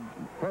a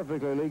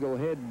perfectly legal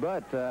head,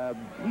 but...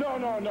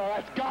 No,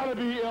 that's got to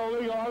be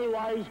illegal.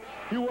 Otherwise,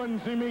 you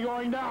wouldn't see me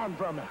going down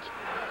from it.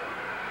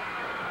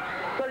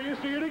 There you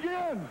see it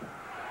again.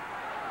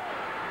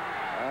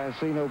 I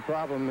see no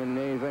problem in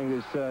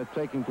anything that's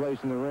taking place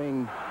in the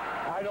ring.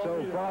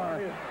 So far,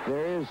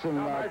 there is some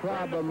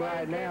problem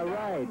right now,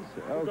 right?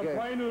 Okay.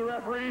 Complain to the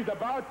referees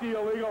about the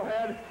illegal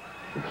head,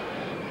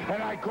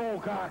 and I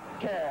cold cock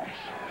Cash.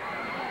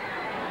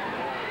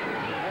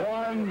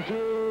 1,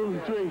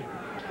 2, 3.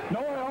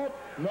 No help,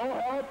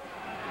 no help.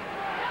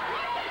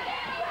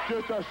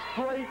 Just a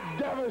straight,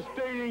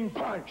 devastating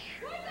punch.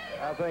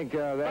 I think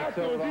that's...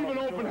 It was even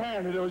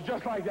open-handed. It was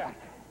just like that.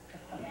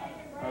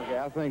 Okay,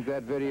 I think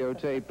that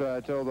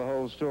videotape told the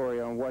whole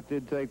story on what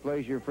did take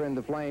place. Your friend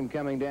the Flame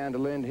coming down to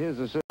lend his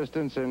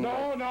assistance and...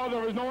 No, there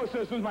was no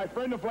assistance. My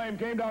friend the Flame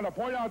came down to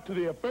point out to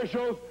the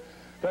officials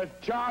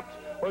that Chopped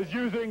was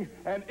using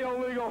an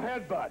illegal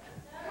headbutt.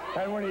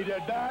 And when he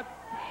did that,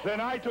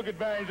 then I took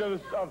advantage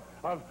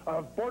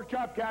of Pork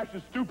Chop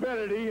Cash's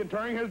stupidity and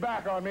turning his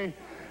back on me,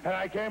 and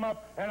I came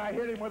up and I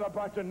hit him with a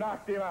punch and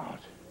knocked him out.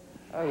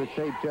 The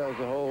tape tells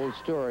the whole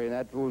story, and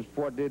that was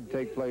what did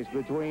take place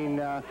between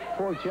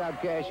Pork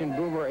Chop Cash and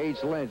Boomer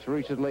H. Lynch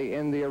recently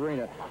in the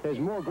arena. There's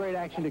more great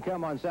action to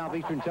come on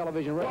Southeastern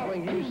Television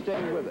Wrestling. You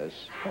stay with us.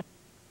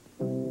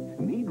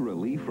 Need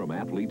relief from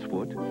athlete's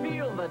foot?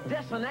 Feel the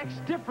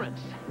Desenex difference.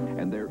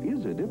 And there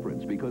is a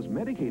difference because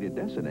medicated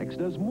Desenex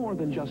does more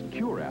than just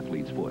cure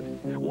athlete's foot.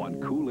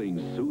 Want cooling,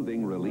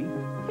 soothing relief?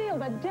 Feel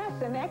the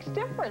Desenex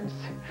difference.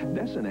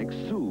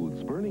 Desenex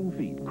soothes burning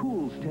feet,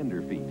 cools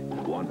tender feet.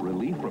 Want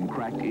relief from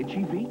cracked,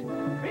 itchy feet?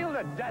 Feel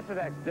the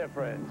Desenex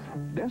difference.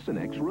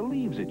 Desenex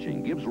relieves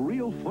itching, gives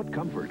real foot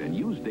comfort, and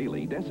used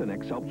daily,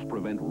 Desenex helps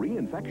prevent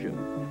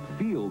reinfection.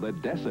 Feel the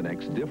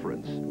Desenex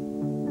difference.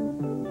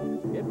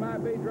 It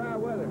might be dry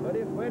weather, but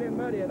it's wet and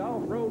muddy at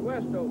off-road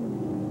Westover.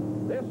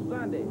 This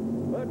Sunday,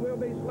 mud will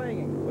be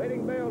slinging.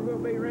 Wedding bells will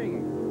be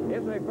ringing.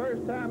 It's a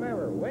first time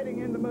ever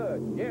wedding in the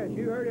mud. Yes,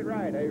 you heard it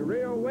right, a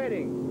real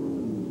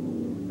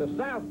wedding. The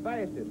South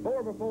fastest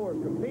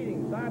 4x4s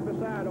competing side by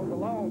side on the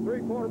long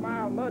 3/4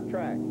 mile mud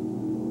track.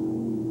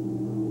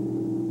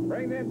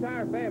 Bring the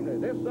entire family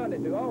this Sunday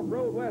to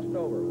Off-Road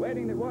Westover.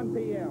 Wedding at 1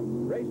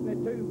 p.m., racing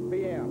at 2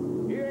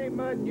 p.m. You ain't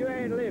mudding, you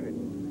ain't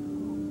living.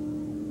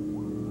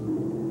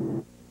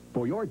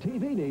 For your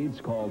TV needs,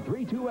 call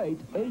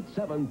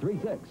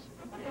 328-8736.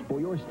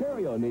 For your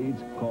stereo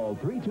needs, call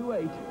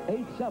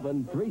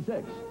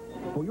 328-8736.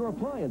 For your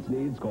appliance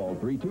needs, call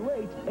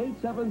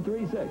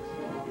 328-8736.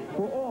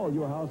 For all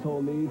your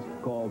household needs,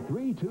 call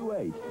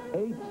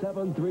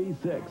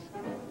 328-8736.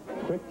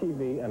 Quick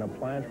TV and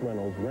Appliance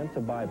Rentals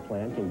rent-to-buy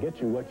plan can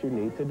get you what you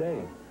need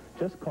today.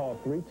 Just call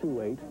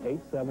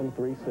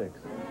 328-8736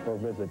 or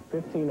visit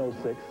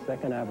 1506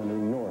 2nd Avenue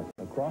North,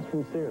 across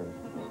from Sears.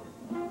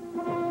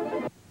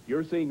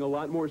 You're seeing a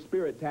lot more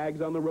Spirit tags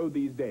on the road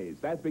these days.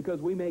 That's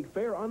because we make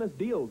fair, honest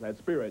deals at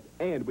Spirit,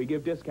 and we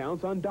give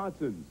discounts on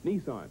Datsuns,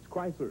 Nissans,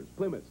 Chryslers,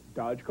 Plymouths,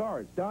 Dodge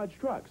cars, Dodge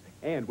trucks,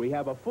 and we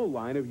have a full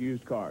line of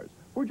used cars.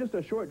 We're just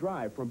a short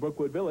drive from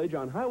Brookwood Village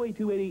on Highway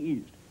 280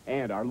 East,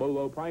 and our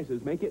low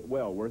prices make it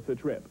well worth the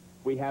trip.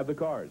 We have the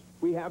cars,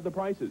 we have the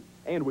prices,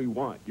 and we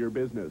want your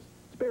business.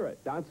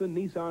 Spirit, Datsun,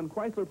 Nissan,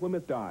 Chrysler,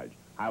 Plymouth, Dodge.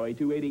 Highway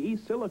 280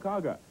 East,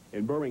 Sylacauga.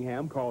 In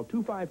Birmingham, call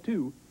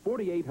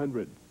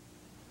 252-4800.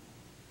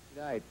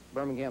 Tonight,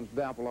 Birmingham's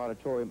Balfour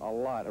Auditorium, a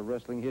lot of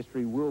wrestling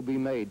history will be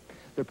made.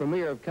 The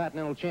premiere of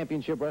Continental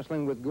Championship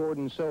Wrestling with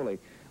Gordon Soley.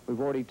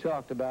 We've already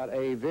talked about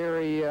a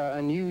very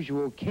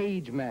unusual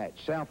cage match.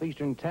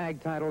 Southeastern tag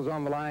titles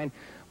on the line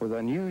with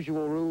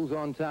unusual rules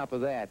on top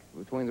of that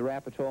between the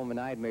Rapatoe and the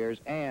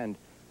Nightmares, and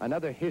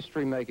another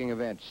history-making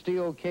event,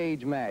 steel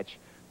cage match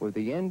with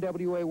the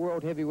NWA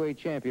World Heavyweight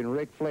Champion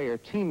Ric Flair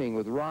teaming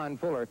with Ron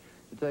Fuller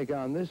to take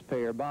on this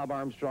pair, Bob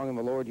Armstrong and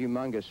the Lord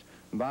Humongous.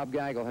 Bob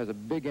Geigel has a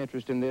big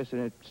interest in this,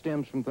 and it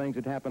stems from things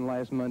that happened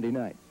last Monday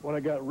night. Well,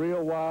 it got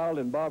real wild,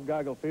 and Bob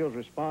Geigel feels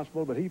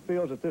responsible, but he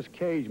feels that this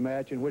cage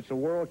match in which the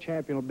world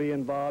champion will be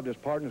involved as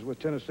partners with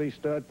Tennessee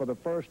Stud for the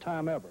first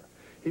time ever,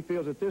 he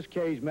feels that this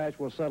cage match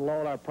will settle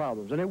all our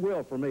problems, and it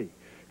will for me.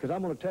 Because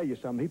I'm going to tell you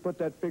something. He put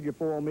that figure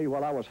 4 on me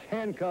while I was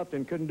handcuffed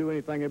and couldn't do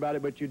anything about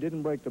it, but you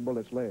didn't break the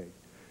Bullet's leg.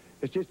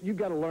 It's just, you've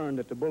got to learn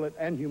that the Bullet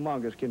and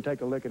Humongous can take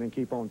a licking and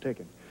keep on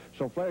ticking.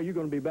 So, Flair, you're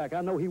going to be back.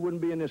 I know he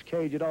wouldn't be in this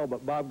cage at all,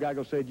 but Bob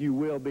Geigel said you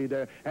will be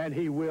there, and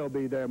he will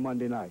be there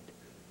Monday night.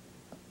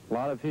 A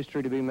lot of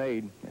history to be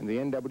made, and the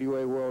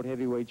NWA World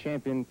Heavyweight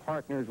Champion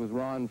partners with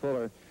Ron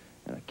Fuller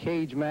in a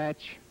cage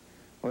match.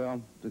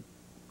 Well, the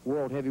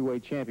World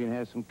Heavyweight Champion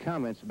has some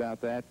comments about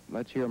that.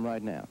 Let's hear them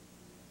right now.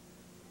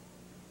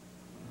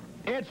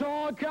 It's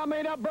all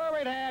coming to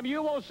Birmingham.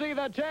 You will see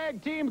the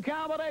tag team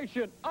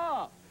combination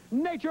of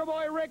Nature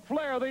Boy Ric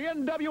Flair, the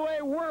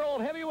NWA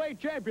World Heavyweight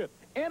Champion,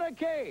 in a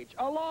cage,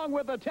 along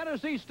with the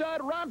Tennessee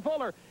Stud Ron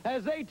Fuller,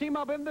 as they team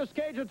up in this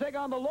cage to take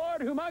on the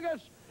Lord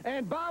Humongous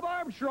and Bob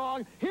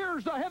Armstrong.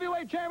 Here's the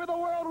heavyweight champion of the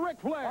world,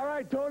 Ric Flair. All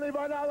right, Tony,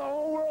 by now the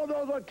whole world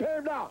knows what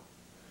came down.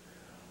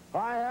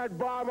 I had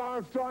Bob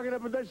Armstrong in a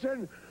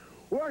position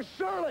where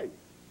surely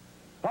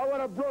I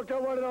would have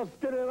broken one of those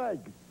skinny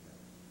legs.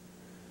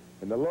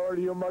 And the Lord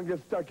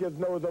Humongous stuck his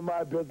nose in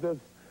my business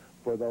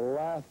for the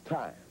last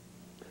time.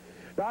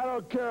 Now, I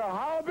don't care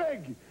how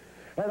big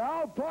and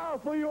how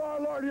powerful you are,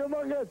 Lord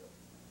Humongous,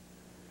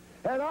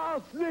 and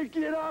how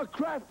sneaky and how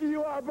crafty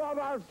you are, Bob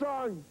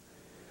Armstrong.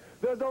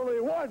 There's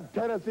only one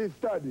Tennessee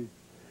Stud, and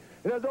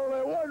there's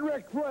only one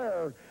Ric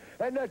Flair,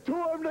 and the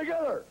two of them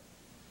together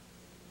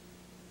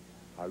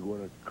are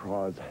going to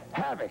cause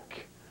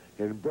havoc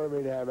in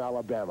Birmingham,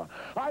 Alabama.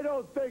 I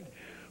don't think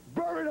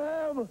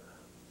Birmingham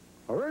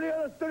or any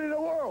other city in the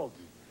world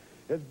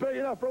is big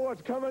enough for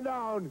what's coming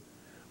down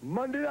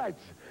Monday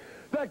nights.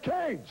 The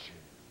cage.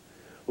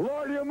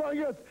 Lord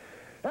Humongous,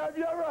 have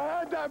you ever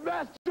had that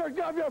mask stripped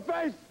off your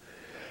face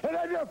and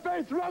then your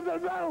face rubbed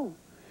in metal?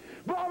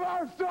 Bob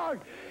Armstrong,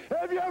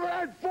 have you ever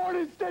had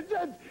 40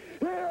 stitches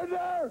here and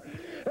there?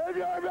 Have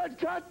you ever been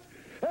cut?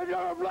 Have you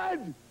ever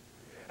bled?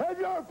 Have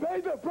you ever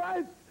paid the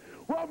price?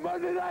 Well,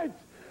 Monday night,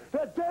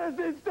 the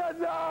Tennessee Stud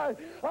and I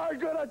are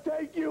going to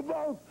take you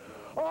both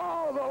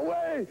all the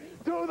way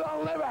to the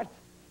limit.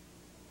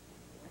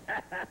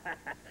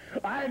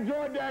 I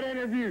enjoyed that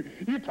interview.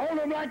 You told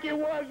him like it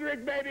was,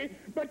 Rick, baby,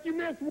 but you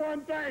missed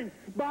one thing.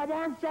 Bob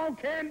Armstrong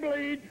can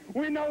bleed.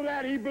 We know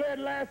that. He bled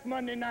last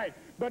Monday night,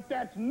 but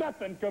that's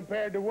nothing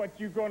compared to what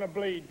you're going to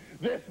bleed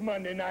this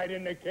Monday night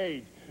in the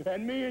cage.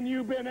 And me and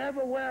you been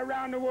everywhere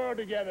around the world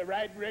together,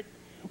 right, Rick?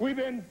 We've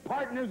been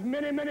partners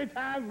many, many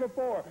times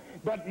before,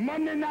 but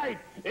Monday night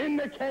in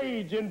the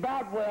cage in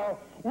Boutwell,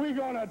 we're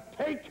going to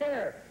take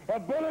care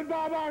of Bullet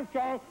Bob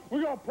Armstrong.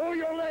 We're going to pull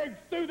your legs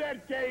through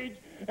that cage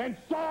and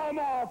saw them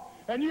off.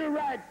 And you're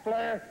right,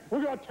 Flair.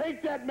 We're going to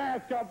take that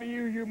mask off of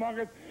you,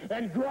 Humongous,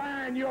 and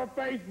grind your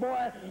face,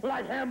 boy,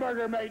 like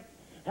hamburger meat.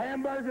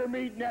 Hamburger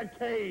meat in that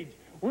cage.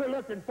 We're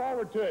looking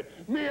forward to it.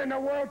 Me and the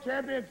world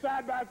champion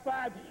side by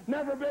side.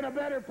 Never been a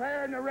better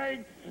pair in the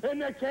ring, in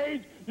the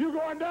cage. You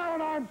going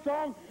down,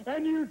 Armstrong,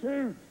 and you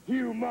too,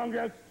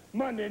 humongous,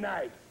 Monday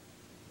night.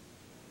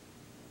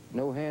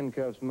 No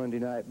handcuffs Monday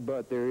night,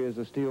 but there is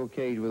a steel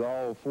cage with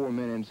all 4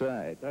 men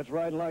inside. That's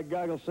right, and like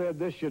Goggle said,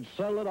 this should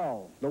settle it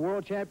all. The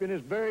world champion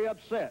is very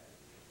upset.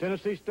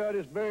 Tennessee Stud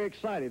is very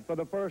excited. For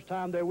the first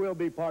time, they will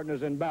be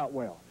partners in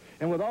Boutwell.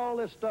 And with all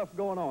this stuff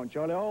going on,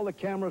 Charlie, all the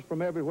cameras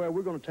from everywhere,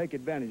 we're going to take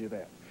advantage of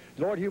that.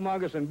 Lord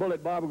Humongous and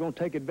Bullet Bob are going to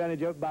take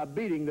advantage of it by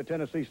beating the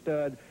Tennessee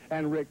Stud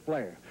and Ric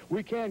Flair.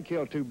 We can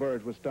kill two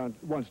birds with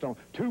one stone,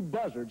 two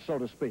buzzards, so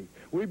to speak.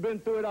 We've been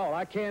through it all.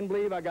 I can't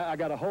believe I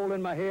got a hole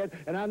in my head,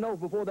 and I know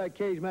before that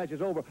cage match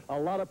is over, a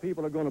lot of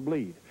people are going to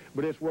bleed.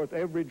 But it's worth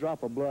every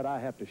drop of blood I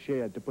have to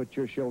shed to put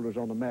your shoulders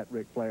on the mat,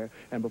 Ric Flair.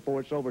 And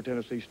before it's over,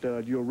 Tennessee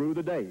Stud, you'll rue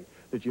the day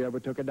that you ever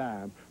took a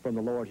dime from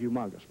the Lord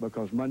Humongous.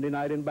 Because Monday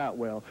night in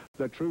Boutwell,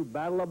 the true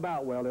battle of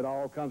Boutwell, it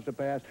all comes to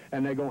pass,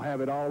 and they're going to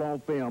have it all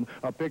on film.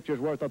 A picture's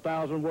worth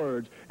 1,000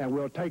 words, and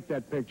we'll take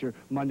that picture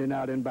Monday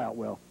night in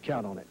Boutwell.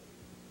 Count on it.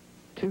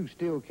 Two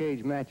steel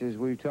cage matches.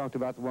 We've talked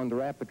about the one, the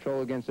Rat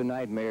Patrol against the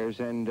Nightmares,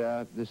 and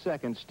the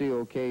second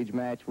steel cage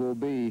match will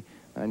be,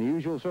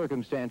 unusual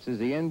circumstances,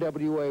 the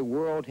NWA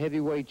World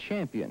Heavyweight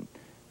Champion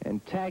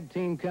and tag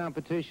team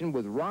competition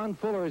with Ron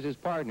Fuller as his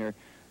partner,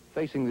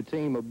 facing the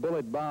team of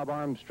Bullet Bob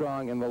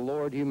Armstrong and the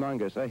Lord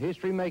Humongous. A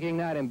history-making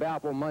night in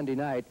Boutwell Monday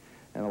night,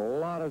 and a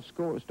lot of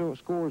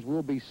scores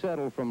will be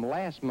settled from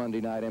last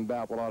Monday night in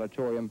Boutwell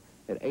Auditorium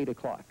at 8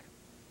 o'clock.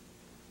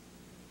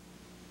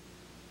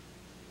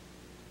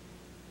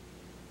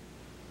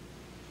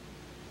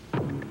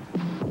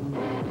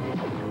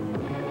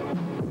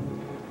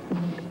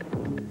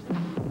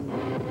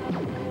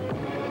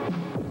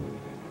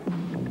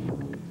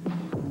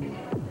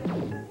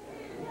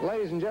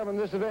 Ladies and gentlemen,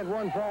 this event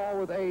one fall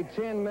with a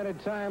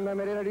 10-minute time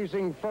limit.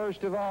 Introducing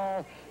first of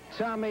all,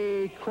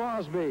 Tommy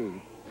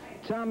Crosby.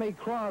 Tommy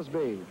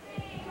Crosby.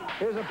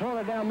 His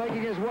opponent now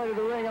making his way to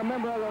the ring, a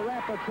member of the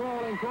Rat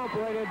Patrol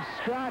Incorporated,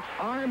 Scott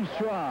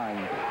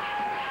Armstrong.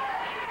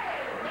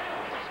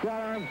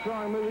 Scott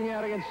Armstrong moving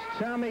out against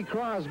Tommy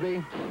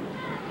Crosby.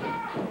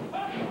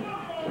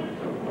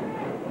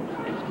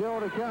 Still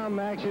to come,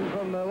 action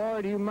from the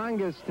Lord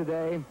Humongous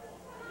today.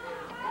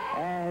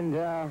 And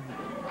the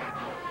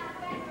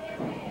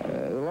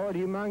Lord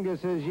Humongous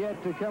has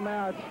yet to come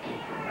out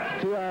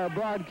to our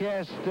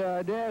broadcast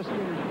desk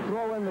and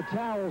throw in the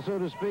towel, so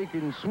to speak,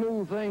 and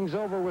smooth things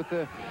over with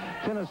the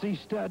Tennessee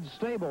Stud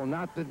stable.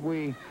 Not that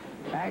we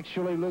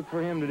actually look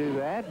for him to do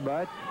that,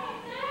 but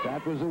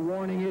that was a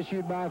warning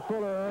issued by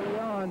Fuller early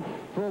on.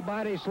 Full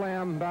body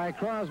slam by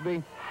Crosby.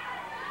 This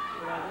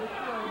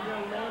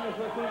young man is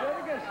looking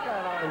good against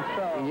Scott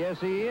Armstrong. Yes,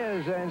 he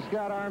is, and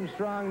Scott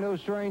Armstrong, no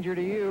stranger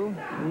to you.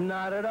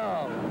 Not at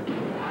all.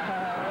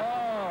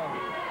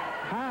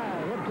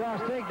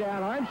 Toss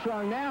takedown.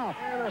 Armstrong now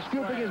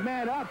scooping his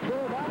man up.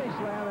 Full body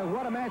slam. And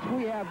what a match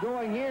we have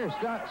going here.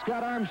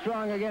 Scott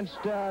Armstrong against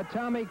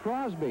Tommy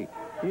Crosby.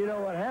 You know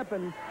what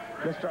happened?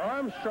 Mr.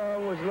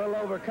 Armstrong was a little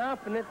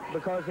overconfident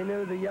because he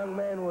knew the young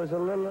man was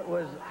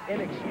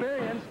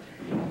inexperienced,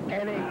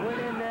 and he went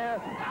in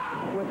there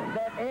with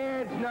that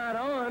edge not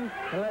on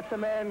and let the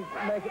man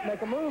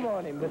make a move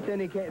on him. But then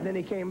he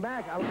came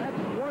back. That's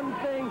one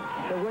thing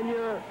that when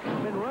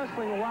you've been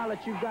wrestling a while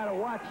that you've got to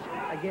watch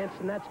against,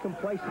 and that's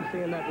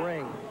complacency in that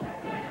ring.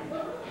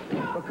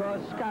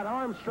 Because Scott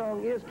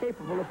Armstrong is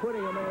capable of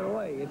putting a man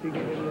away if you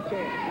give him the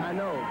chance. I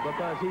know,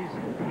 because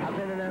I've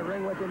been in that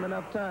ring with him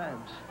enough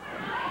times.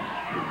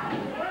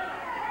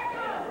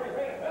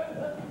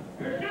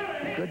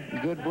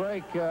 Good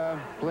break,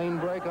 clean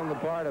break on the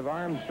part of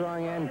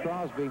Armstrong and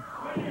Crosby.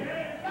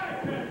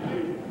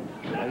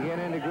 Again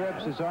into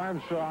grips is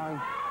Armstrong.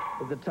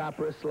 With the top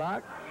wrist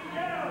lock,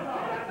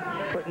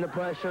 putting the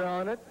pressure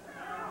on it.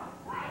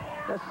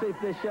 Let's see if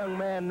this young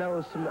man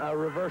knows some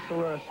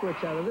reversal or a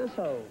switch out of this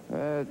hole.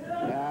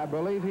 I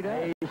believe he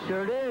does. He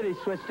sure did. He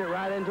switched it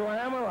right into a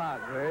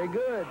hammerlock. Very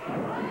good.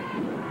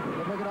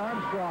 Look at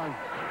Armstrong.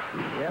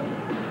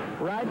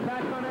 Yep. Right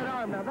back on that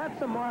arm. Now, that's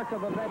the mark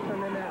of a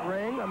veteran in that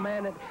ring, a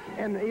man that,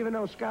 and even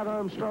though Scott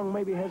Armstrong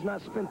maybe has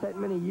not spent that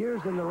many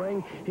years in the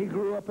ring, he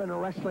grew up in a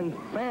wrestling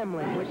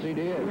family, which he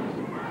did.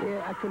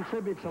 Yeah,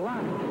 contributes a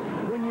lot.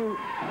 When you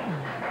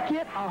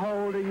get a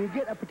hold or you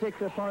get a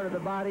particular part of the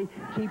body,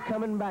 keep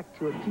coming back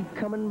to it. Keep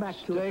coming back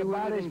to it. The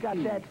body's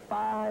got that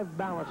 5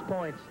 balance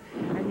points,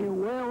 and you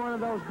wear one of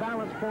those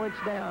balance points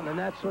down, and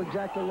that's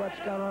exactly what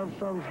Scott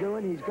Armstrong's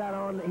doing.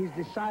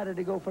 He's decided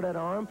to go for that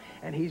arm,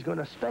 and he's going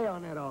to stay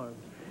on that arm.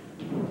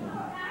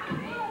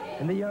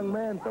 And the young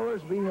man,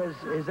 Thorsby,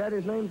 is that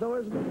his name,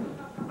 Thorsby?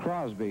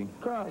 Crosby.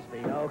 Crosby,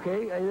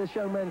 okay. This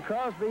young man,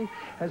 Crosby,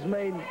 has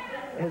made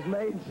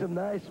some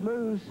nice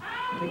moves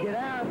to get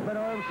out, but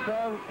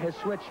Armstrong has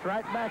switched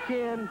right back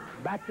to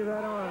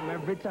that arm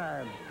every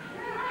time.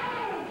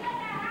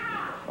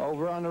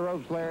 Over on the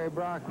ropes, Larry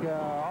Brock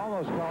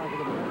almost calling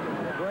for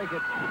the break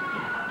it.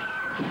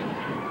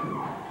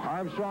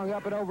 Armstrong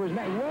up and over his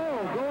neck.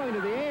 Whoa, going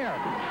to the air.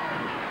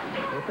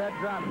 With that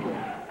drop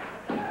kick.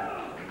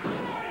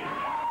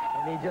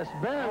 And he just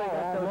barely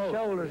got those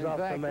shoulders off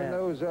the mat. In fact, when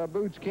those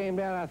boots came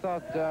down, I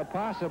thought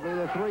possibly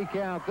the 3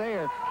 count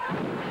there.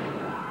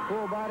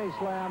 Full body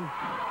slam.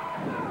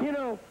 You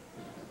know,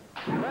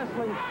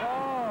 wrestling,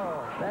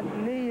 that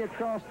knee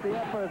across the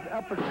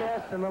upper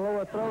chest and the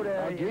lower throat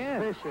area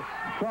Again, is vicious.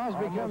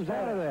 Crosby comes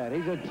out of that.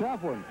 He's a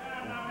tough one.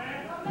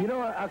 You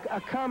know,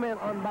 a comment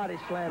on body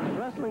slams.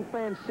 Wrestling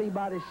fans see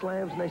body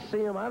slams and they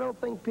see them. I don't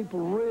think people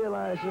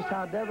realize just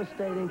how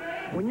devastating.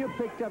 When you're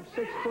picked up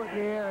 6 foot in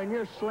the air and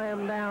you're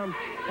slammed down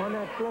on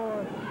that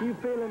floor, you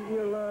feel it in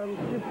your lungs,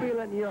 you feel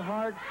it in your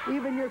heart,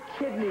 even your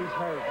kidneys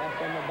hurt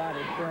after the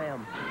body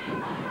slam.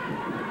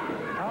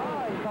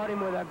 Oh, he caught him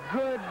with a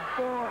good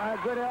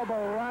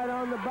elbow right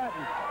on the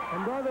button.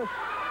 And brothers,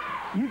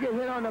 you get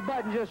hit on the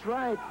button just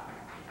right,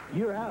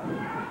 you're out.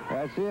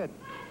 That's it.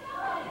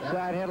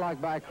 Side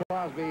headlock by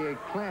Crosby,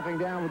 clamping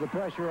down with the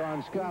pressure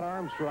on Scott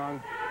Armstrong.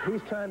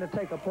 He's trying to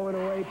take a point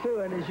away,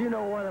 too. And as you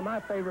know, one of my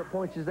favorite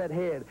points is that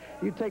head.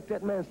 You take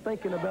that man's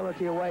thinking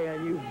ability away,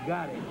 and you've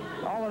got him.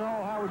 All in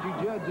all, how would you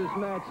judge this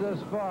match thus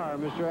far,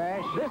 Mr.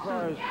 Ash?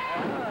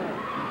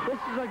 This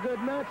is a good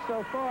match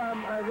so far.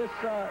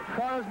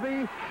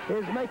 Crosby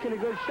is making a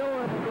good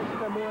showing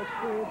against a more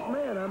experienced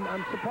man.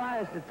 I'm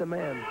surprised at the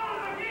man,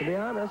 to be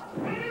honest.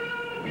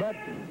 But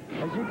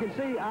as you can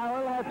see, I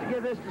will have to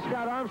give this to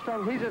Scott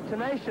Armstrong. He's a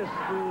tenacious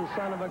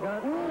son of a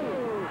gun.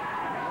 Ooh,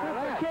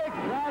 super kick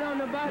right on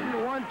the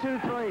button. 1, 2,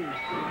 3.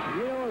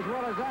 You know as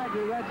well as I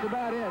do, that's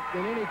about it.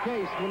 In any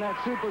case, when that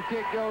super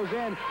kick goes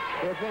in,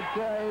 if it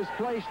is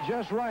placed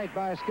just right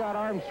by Scott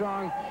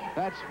Armstrong,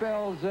 that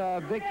spells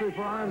victory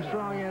for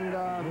Armstrong and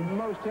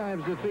most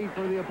times defeat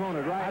for the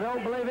opponent, right? I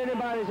don't believe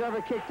anybody's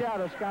ever kicked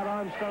out of Scott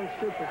Armstrong's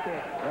super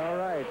kick. All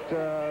right,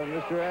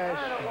 Mr. Ash.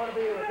 I don't want to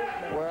be here with this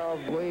man. Well,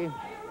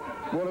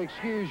 we'll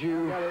excuse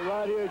you. Got it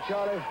right here,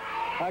 Charlie.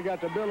 I got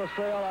the bill of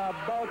sale. I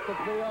bought the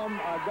film.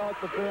 I got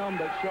the film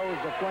that shows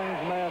the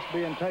Flames mask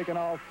being taken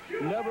off.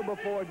 Never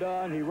before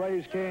done. He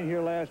raised Cain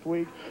here last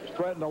week,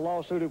 threatened a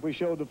lawsuit if we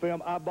showed the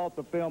film. I bought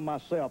the film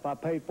myself. I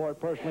paid for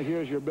it personally.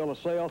 Here's your bill of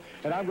sale.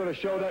 And I'm going to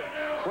show that.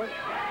 Wait,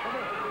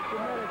 just a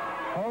minute.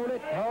 Hold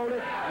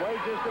it. Wait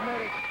just a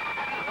minute.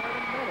 Wait a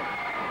minute.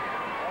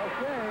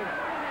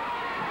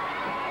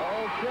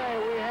 Okay,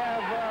 we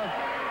have...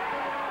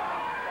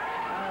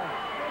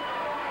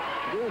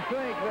 do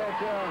think that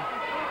we're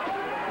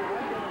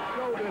going to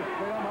show this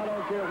film. I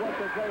don't care what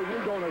they say.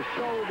 We're going to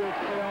show this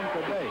film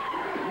today.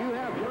 You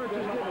have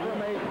purchased it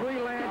from a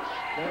freelance.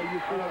 There you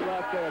see it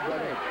right there,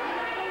 buddy.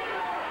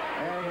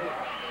 And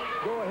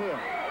go ahead.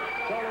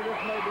 Charlie, this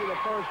may be the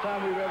first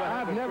time we've ever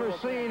had I've never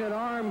seen an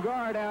armed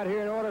guard out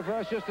here in order for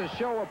us just to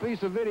show a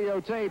piece of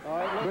videotape.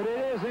 Right, but it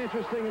is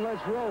interesting, and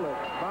let's roll it.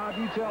 Bob,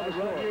 you tell the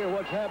story. Right here,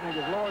 what's happening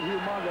is Lord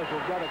Humongous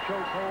has got a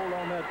chokehold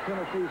on that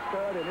Tennessee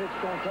stud, and it's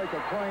going to take a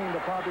crane to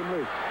pop him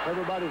loose.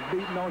 Everybody's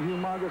beating on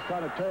Humongous,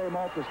 trying to tear him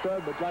off the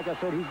stud, but like I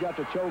said, he's got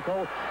the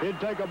chokehold. It'd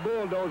take a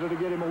bulldozer to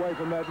get him away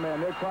from that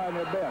man. They're trying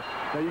their best.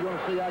 Now, you're going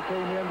to see I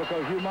came in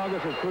because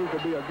Humongous has proved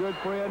to be a good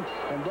friend,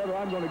 and, brother,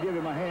 I'm going to give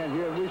him a hand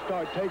here, and we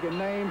start taking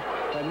names,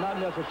 and not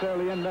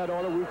necessarily in that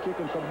order. We're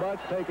kicking some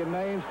butts, taking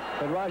names,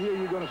 and right here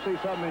you're going to see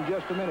something in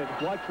just a minute.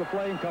 Watch the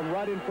flame come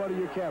right in front of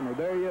your camera.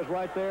 There he is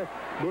right there.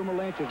 Boomer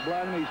Lynch is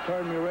blinding me. He's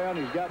turned me around.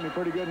 He's got me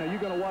pretty good. Now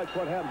you're going to watch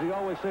what happens. He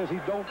always says he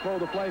don't throw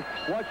the flame.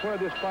 Watch where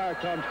this fire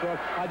comes from.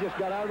 I just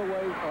got out of the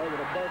way or it would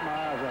have burnt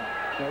my eyes out.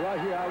 Now right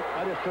here,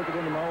 I just took it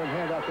into my own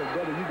hands. I said,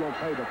 brother, you're going to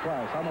pay the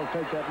price. I'm going to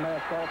take that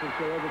mask off and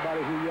show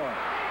everybody who you are.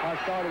 I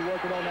started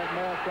working on that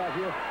mask right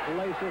here,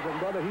 laces, and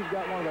brother, he's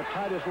got one of the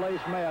tightest lace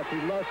masks.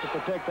 He loves to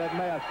protect that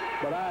mask,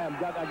 but I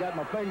got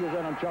my fingers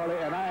in them, Charlie,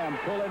 and I am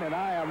pulling and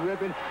I am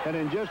ripping, and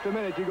in just a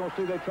minute you're going to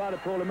see they try to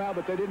pull him out,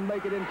 but they didn't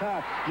make it in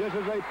time. Just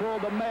as they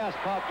pulled, the mask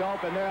popped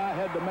off, and there I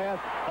had the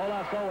mask. All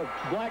I saw was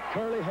black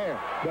curly hair,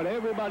 but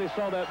everybody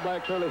saw that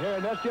black curly hair,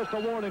 and that's just a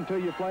warning to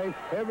you, Flame.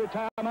 Every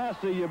time I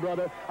see you,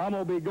 brother, I'm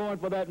going to be going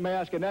for that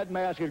mask, and that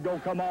mask is going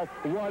to come off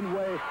one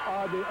way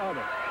or the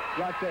other.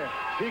 Right there.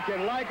 He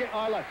can like it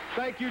or like it.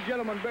 Thank you,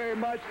 gentlemen, very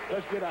much.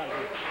 Let's get out of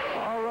here.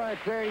 All right,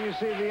 there you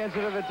see the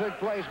incident that took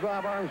place.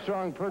 Bob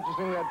Armstrong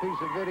purchasing that piece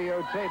of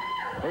videotape.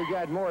 We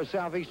got more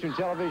Southeastern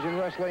Television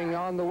Wrestling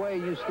on the way.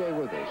 You stay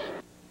with us.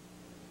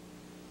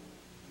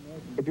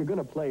 If you're going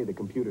to play the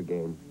computer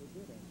game,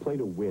 play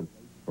to win.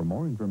 For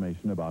more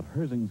information about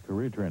Herzing's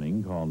career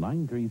training, call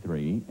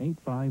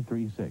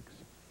 933-8536.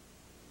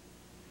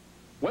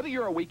 Whether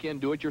you're a weekend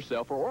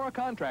do-it-yourselfer or a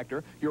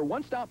contractor, your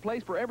one-stop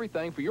place for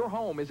everything for your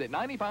home is at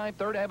 95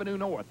 3rd Avenue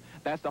North.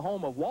 That's the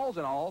home of Walls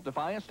and All,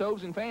 Defiant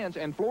Stoves and Fans,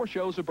 and Floor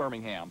Shows of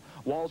Birmingham.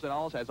 Walls and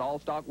Alls has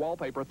all-stock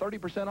wallpaper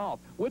 30% off.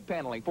 Wood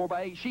paneling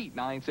 4x8 sheet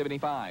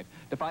 $9.75.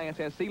 Defiance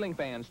has ceiling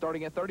fans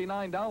starting at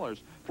 $39.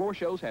 Floor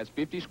Shows has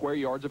 50 square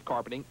yards of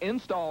carpeting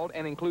installed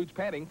and includes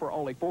padding for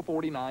only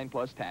 $449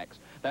 plus tax.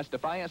 That's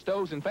Defiant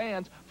Stoves and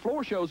Fans,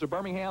 Floor Shows of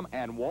Birmingham,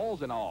 and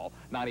Walls and All.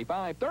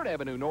 95 3rd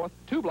Avenue North,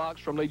 2 blocks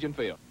from Legion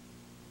Field.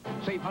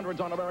 Save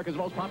hundreds on America's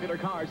most popular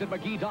cars at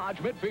McGee Dodge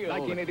Midfield.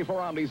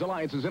 1984 Omnis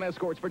Alliances and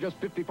Escorts for just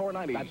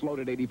 $54.90. That's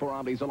loaded 84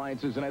 Omnis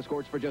Alliances and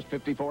Escorts for just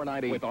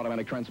 $54.90. With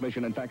automatic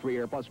transmission and factory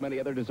air, plus many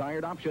other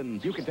desired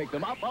options. You can take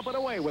them up, and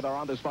away with our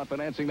on-the-spot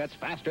financing that's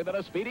faster than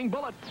a speeding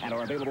bullet. And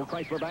our available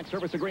Chrysler-backed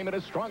service agreement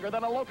is stronger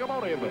than a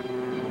locomotive.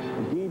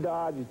 McGee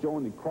Dodge has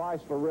joined the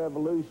Chrysler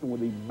Revolution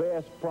with the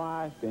best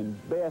priced and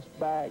best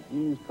backed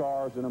used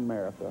cars in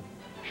America.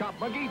 Shop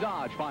McGee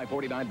Dodge,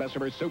 549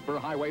 Bessemer Super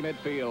Highway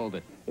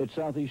Midfield. It's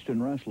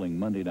Southeastern Wrestling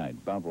Monday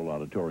night, Boutwell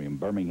Auditorium,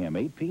 Birmingham,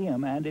 8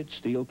 p.m., and it's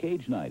Steel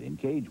Cage Night. In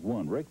Cage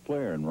 1, Ric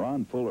Flair and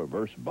Ron Fuller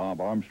versus Bob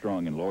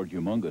Armstrong and Lord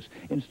Humongous.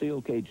 In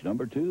Steel Cage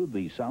number 2,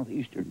 the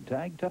Southeastern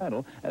Tag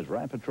title as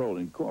Rat Patrol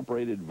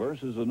Incorporated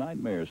versus the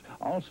Nightmares.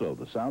 Also,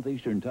 the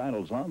Southeastern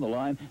title's on the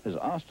line as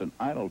Austin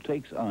Idol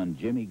takes on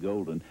Jimmy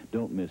Golden.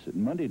 Don't miss it.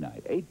 Monday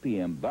night, 8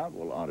 p.m.,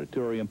 Boutwell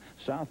Auditorium,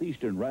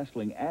 Southeastern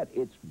Wrestling at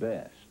its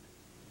best.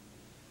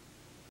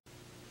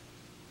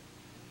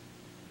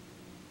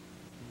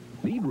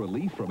 Need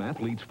relief from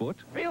athlete's foot?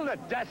 Feel the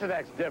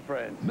Desonex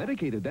difference.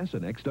 Medicated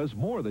Desonex does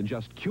more than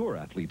just cure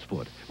athlete's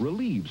foot.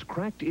 Relieves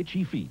cracked,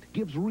 itchy feet.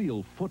 Gives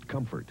real foot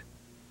comfort.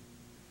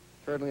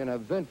 Certainly an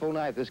eventful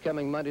night this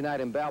coming Monday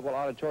night in Boutwell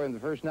Auditorium, the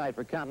first night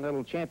for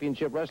Continental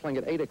Championship Wrestling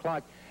at 8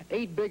 o'clock.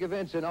 8 big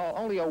events in all,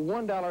 only a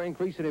 $1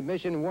 increase in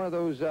admission. One of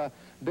those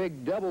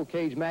big double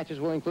cage matches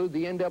will include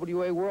the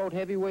NWA World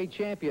Heavyweight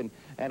Champion.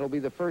 And it'll be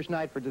the first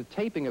night for the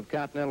taping of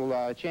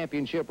Continental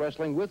Championship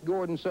Wrestling with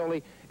Gordon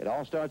Soley. It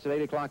all starts at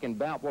 8 o'clock in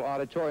Boutwell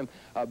Auditorium.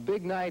 A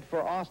big night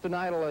for Austin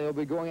Idol. He'll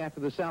be going after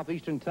the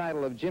Southeastern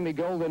title of Jimmy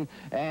Golden.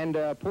 And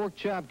Pork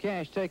Chop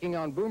Cash taking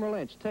on Boomer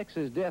Lynch.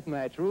 Texas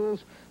Deathmatch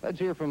rules. Let's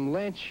hear from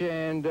Lynch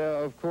and,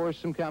 of course,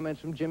 some comments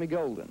from Jimmy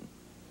Golden.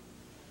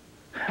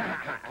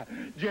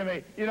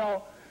 Jimmy, you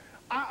know,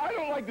 I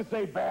don't like to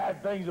say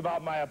bad things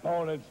about my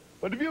opponents,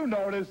 but if you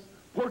notice,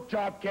 Pork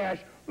Chop Cash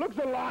looks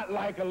a lot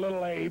like a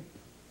little ape.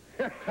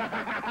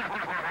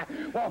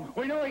 Well,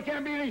 we know he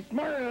can't be any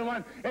smarter than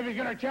one if he's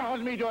going to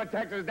challenge me to a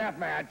Texas death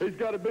match. He's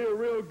got to be a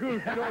real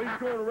goof. You know, he's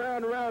going around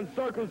and around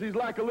circles. He's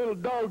like a little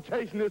dog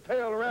chasing his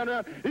tail around and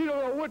around. He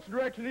don't know which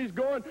direction he's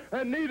going,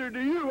 and neither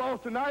do you,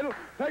 Austin Idol.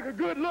 Take a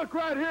good look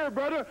right here,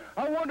 brother.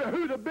 I wonder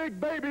who the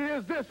big baby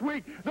is this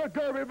week. The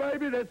Kirby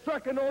baby that's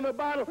sucking on the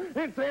bottle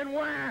and saying,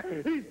 why,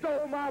 he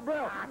stole my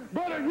belt.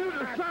 Brother, you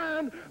just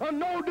signed a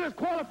no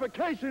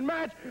disqualification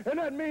match, and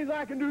that means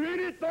I can do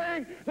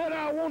anything that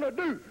I want to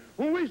do.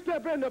 When we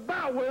step into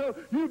Boutwell,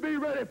 you be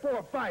ready for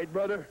a fight,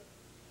 brother.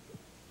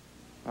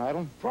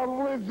 Idol?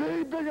 Probably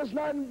the biggest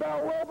night in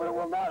Boutwell, but it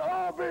will not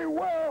all be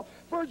well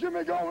for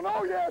Jimmy Golden.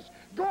 Oh, yes,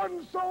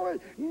 Gordon Soley,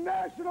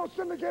 national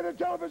syndicated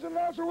television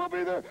announcer, will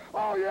be there.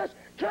 Oh, yes,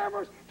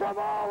 cameras from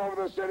all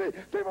over the city,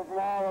 people from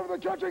all over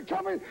the country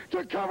coming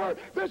to cover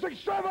this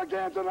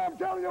extravaganza. And I'm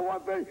telling you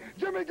one thing,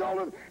 Jimmy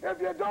Golden,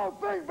 if you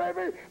don't think,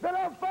 baby, that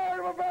I'm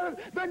fired up about it,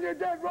 then you're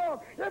dead wrong.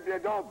 If you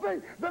don't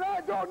think that I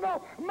don't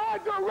know my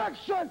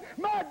direction,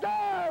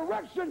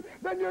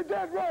 then you're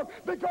dead wrong.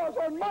 Because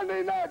on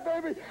Monday night,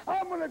 baby,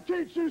 I'm going to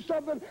teach you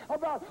something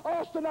about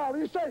Austin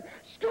Idol. You say,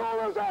 school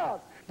is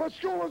out, but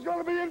school is going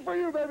to be in for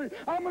you, baby.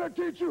 I'm going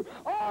to teach you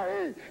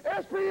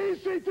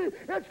R-E-S-P-E-C-T.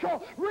 It's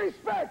called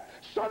Respect,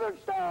 Southern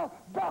Style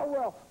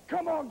Boutwell.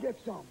 Come on, get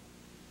some.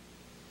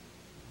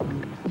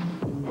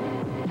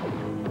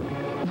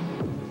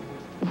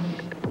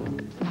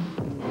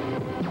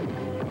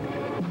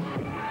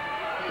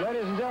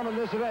 Ladies and gentlemen,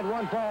 this event,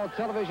 one fall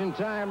television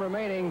time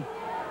remaining.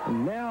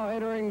 Now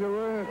entering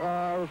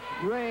the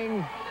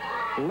ring,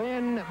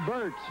 Lynn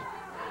Burt.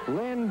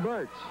 Lynn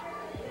Burt.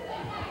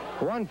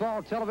 One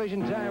fall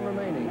television time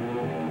remaining.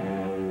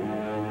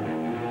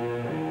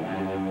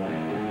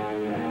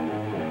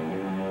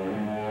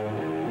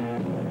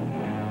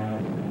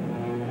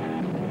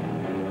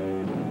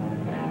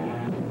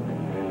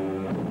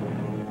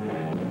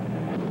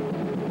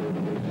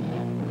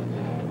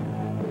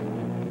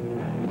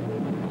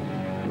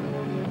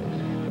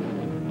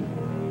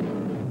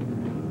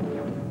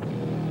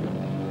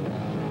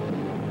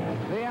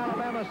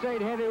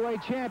 State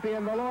heavyweight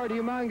champion, the Lord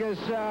Humongous,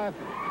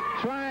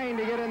 trying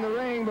to get in the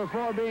ring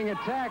before being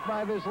attacked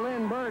by this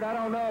Lynn Burt. I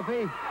don't know if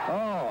he...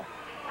 Oh,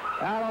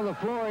 out on the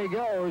floor he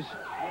goes.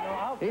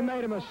 He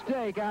made a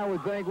mistake, I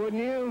would think,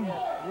 wouldn't you?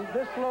 Yeah.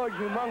 This Lord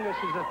Humongous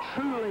is a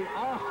truly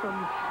awesome,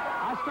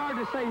 I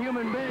started to say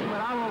human being,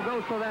 but I won't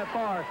go so that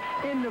far,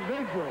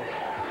 individual.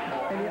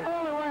 And the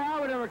only way I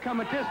would ever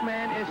come at this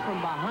man is from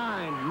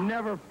behind,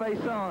 never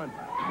face on.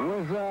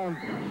 With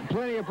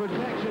plenty of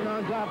protection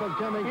on top of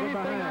coming from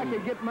behind. Anything I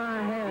could get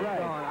my hands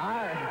on.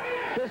 I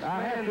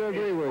have to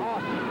agree with you.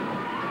 Awesome.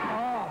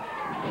 Oh.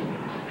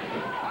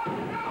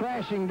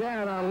 Crashing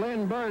down on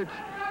Lynn Burt.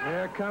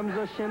 There comes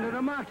a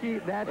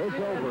Shindanamaki. That's it's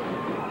it. over.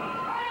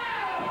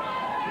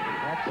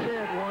 That's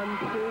it. 1,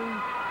 2, 3.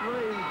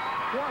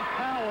 What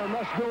power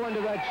must go into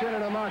that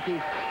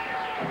Shindanamaki?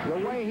 The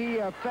way he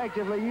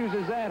effectively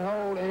uses that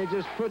hold, and it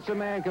just puts a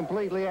man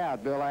completely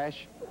out, Bill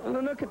Ash.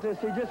 Well, look at this.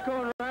 He's just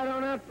going right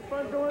on out the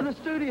front door of the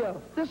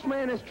studio. This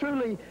man is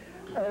truly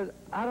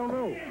I don't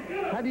know.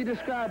 How do you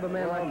describe a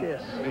man like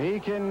this? He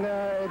can,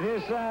 at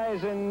his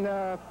size and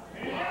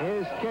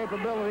his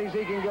capabilities,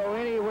 he can go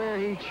anywhere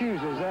he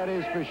chooses, that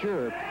is for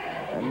sure.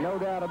 And no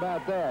doubt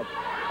about that.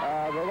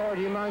 The Lord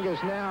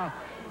Humongous now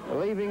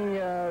leaving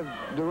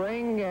the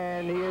ring,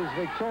 and he is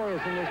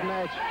victorious in this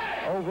match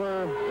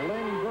over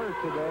Lynn Burt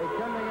today.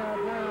 Coming out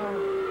now,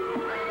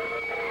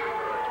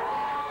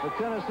 the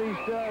Tennessee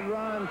stud,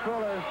 Ron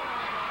Fuller.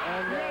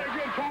 And you got a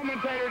good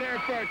commentator there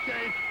first,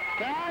 Chase.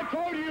 Now, I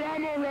told you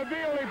I'm going to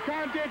reveal the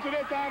contents of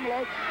this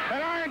envelope,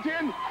 and I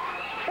intend...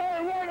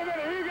 Hey, wait a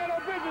minute, you got no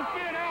business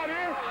being out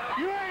here.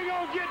 You ain't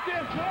going to get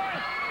this, boy.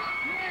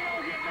 You ain't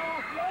going to get no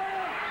floor.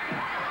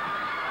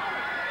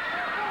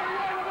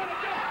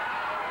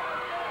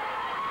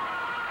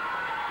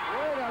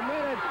 Wait a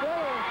minute,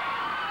 Fuller.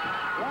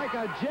 Like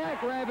a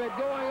jackrabbit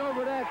going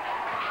over that.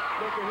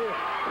 Look at here.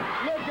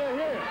 Look at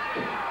here.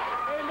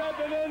 Ain't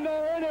nothing in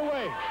there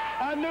anyway.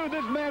 I knew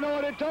this man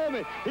already told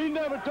me. He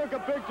never took a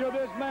picture of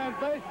this man's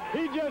face.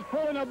 He just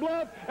pulling a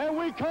bluff, and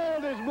we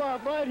called his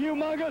bluff, right,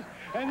 Humongous?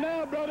 And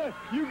now, brother,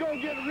 you gonna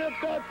get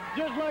ripped up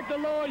just like the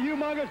Lord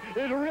Humongous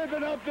is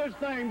ripping up this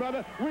thing,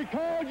 brother. We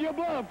called your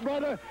bluff,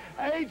 brother.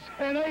 Eights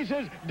and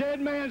aces, dead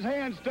man's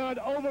hand stud,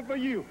 over for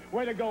you.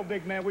 Way to go,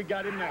 big man. We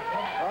got him now.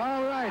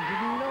 All right,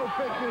 no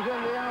pictures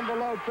in the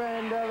envelope,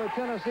 and the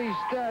Tennessee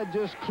stud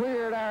just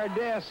cleared our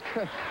desk.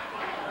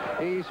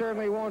 He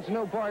certainly wants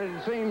no part,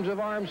 it seems, of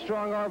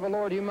Armstrong or the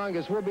Lord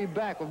Humongous. We'll be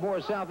back with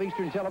more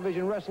Southeastern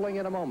Television Wrestling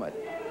in a moment.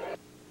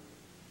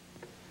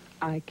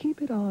 I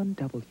keep it on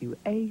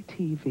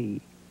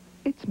WATV.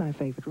 It's my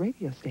favorite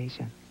radio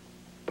station.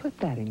 Put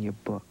that in your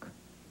book.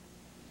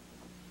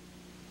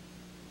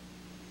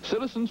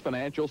 Citizens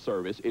Financial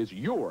Service is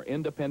your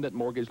independent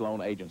mortgage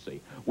loan agency.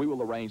 We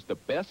will arrange the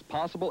best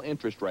possible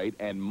interest rate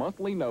and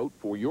monthly note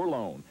for your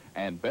loan.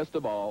 And best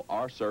of all,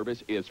 our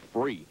service is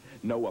free.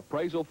 No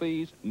appraisal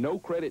fees, no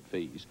credit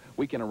fees.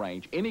 We can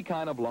arrange any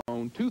kind of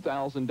loan,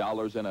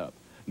 $2,000 and up.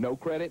 No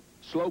credit,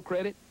 slow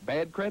credit,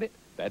 bad credit,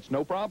 that's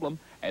no problem.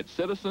 At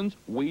Citizens,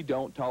 we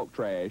don't talk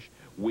trash.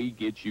 We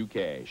get you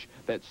cash.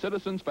 That's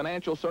Citizens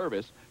Financial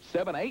Service,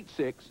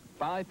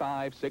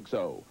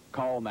 786-5560.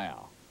 Call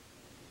now.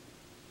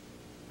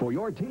 For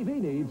your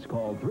TV needs,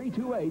 call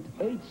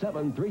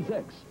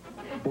 328-8736.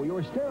 For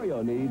your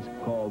stereo needs,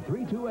 call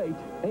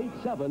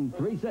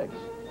 328-8736.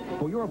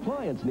 For your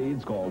appliance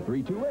needs, call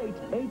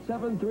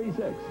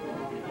 328-8736.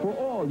 For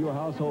all your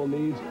household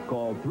needs,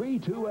 call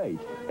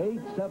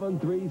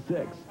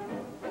 328-8736.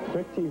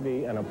 Quick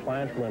TV and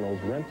appliance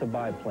rentals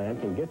rent-to-buy plan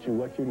can get you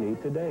what you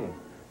need today.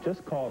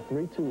 Just call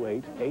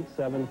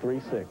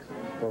 328-8736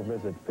 or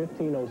visit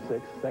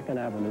 1506 2nd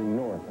Avenue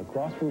North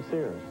across from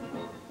Sears.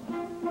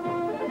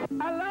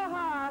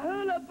 Aloha,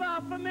 hula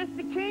bop for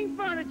Mr. King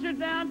Furniture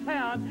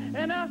downtown,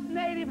 and us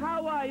native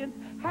Hawaiians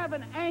have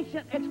an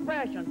ancient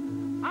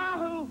expression,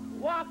 ahu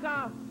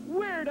waka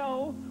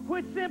weirdo,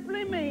 which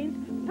simply means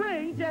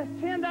bring just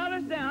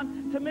 $10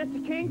 down to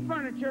Mr. King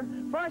Furniture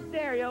for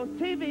stereos,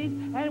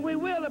 TVs, and we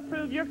will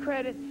approve your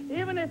credit,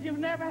 even if you've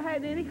never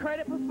had any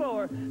credit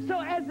before. So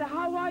as the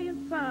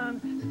Hawaiian sun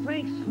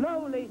sinks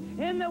slowly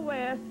in the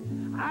west,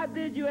 I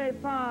bid you a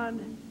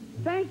fond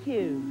thank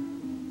you.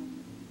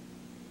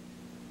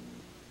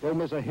 Don't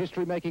miss a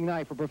history-making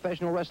night for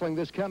professional wrestling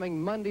this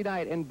coming Monday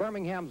night in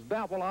Birmingham's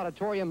Boutwell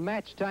Auditorium.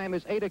 Match time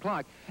is 8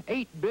 o'clock.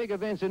 8 big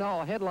events in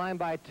all, headlined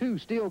by 2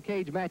 steel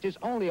cage matches,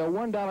 only a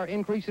 $1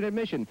 increase in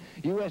admission.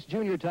 U.S.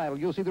 Junior title,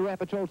 you'll see the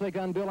Rapitrol take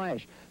on Bill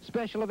Ash.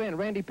 Special event,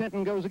 Randy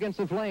Penton goes against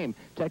the Flame.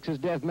 Texas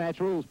Death Match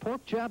rules,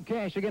 Pork Chop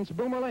Cash against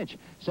Boomer Lynch.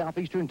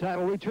 Southeastern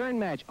title return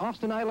match,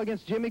 Austin Idol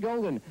against Jimmy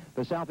Golden.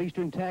 The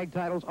Southeastern tag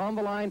titles on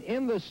the line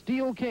in the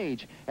steel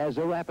cage as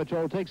the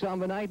Rapitrol takes on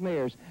the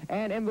Nightmares.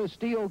 And in the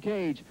steel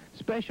cage,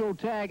 special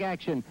tag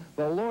action.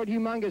 The Lord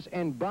Humongous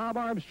and Bob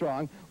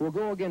Armstrong will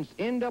go against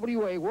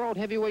NWA World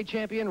Heavyweight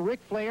Champion Ric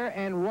Flair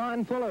and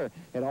Ron Fuller.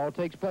 It all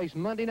takes place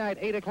Monday night,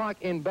 8 o'clock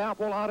in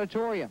Boutwell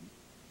Auditorium.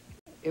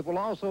 It will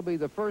also be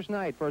the first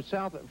night for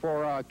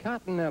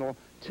Continental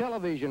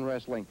Television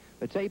Wrestling.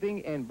 The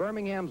taping in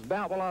Birmingham's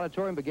Boutwell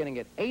Auditorium beginning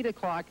at 8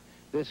 o'clock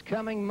this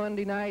coming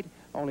Monday night.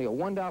 Only a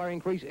 $1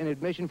 increase in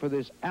admission for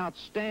this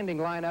outstanding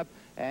lineup.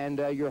 And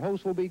your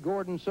host will be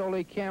Gordon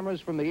Soley.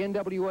 Cameras from the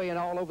NWA and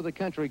all over the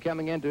country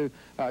coming in to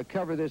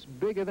cover this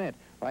big event.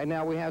 Right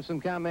now we have some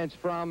comments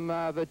from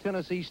the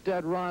Tennessee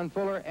stud Ron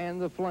Fuller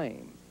and the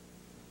Flame.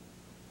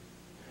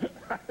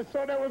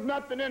 So there was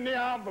nothing in the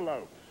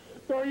envelope.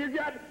 So you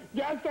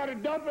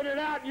started dumping it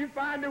out and you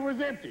find it was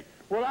empty.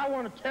 Well, I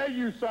want to tell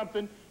you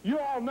something. You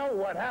all know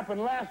what happened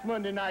last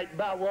Monday night in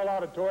Boutwell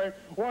Auditorium,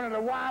 one of the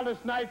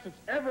wildest nights it's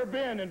ever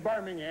been in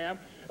Birmingham.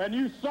 And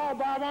you saw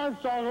Bob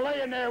Armstrong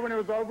laying there when it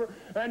was over,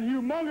 and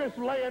Humongous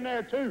laying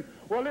there too.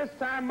 Well, this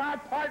time my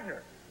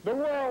partner, the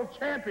world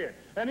champion.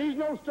 And he's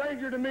no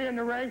stranger to me in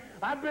the ring.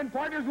 I've been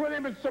partners with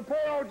him in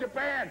Sapporo,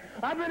 Japan.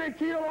 I've been in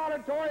Kiel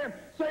Auditorium,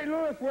 St.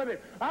 Louis with him.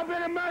 I've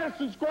been in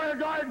Madison Square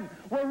Garden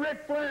with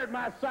Ric Flair at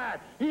my side.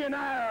 He and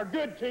I are a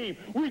good team.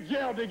 We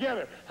gel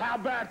together. How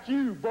about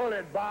you,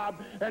 Bullet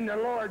Bob, and the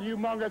Lord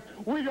Humongous?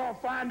 We're going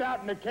to find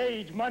out in the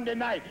cage Monday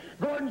night.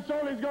 Gordon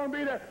Soley's going to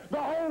be there.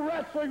 The whole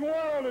wrestling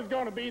world is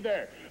going to be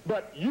there.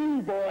 But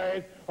you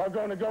boys are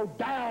going to go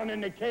down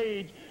in the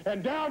cage,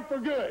 and down for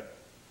good.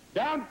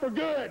 Down for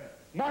good.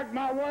 Mark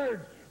my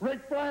words.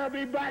 Ric Flair will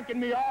be backing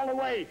me all the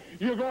way.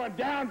 You're going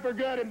down for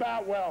good in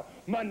Boutwell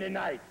Monday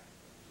night.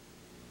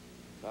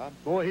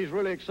 Boy, he's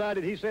really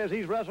excited. He says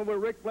he's wrestled with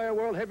Ric Flair,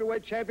 world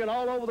heavyweight champion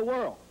all over the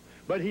world.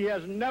 But he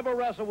has never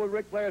wrestled with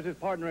Ric Flair as his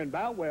partner in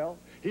Boutwell.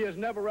 He has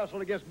never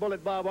wrestled against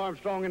Bullet Bob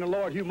Armstrong and the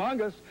Lord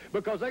Humongous,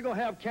 because they're going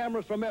to have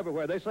cameras from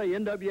everywhere. They say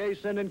NWA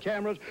sending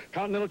cameras,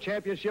 Continental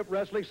Championship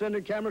Wrestling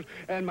sending cameras,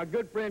 and my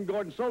good friend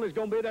Gordon Soley's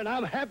going to be there, and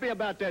I'm happy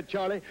about that,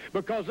 Charlie,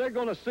 because they're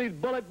going to see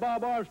Bullet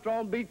Bob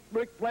Armstrong beat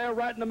Ric Flair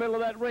right in the middle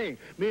of that ring.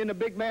 Me and the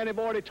big man have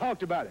already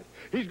talked about it.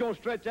 He's going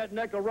to stretch that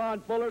neck of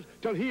Ron Fuller's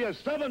till he is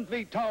 7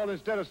 feet tall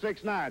instead of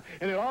 6'9".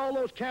 And at all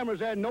those cameras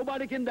there,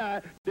 nobody can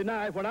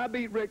deny when I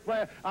beat Ric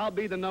Flair, I'll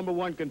be the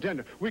 #1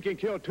 contender. We can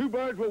kill 2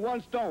 birds with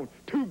 1 stone.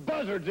 2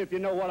 buzzards, if you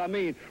know what I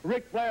mean.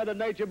 Ric Flair, the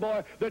Nature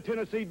Boy, the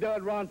Tennessee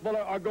Dud, Ron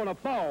Fuller are going to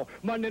fall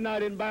Monday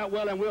night in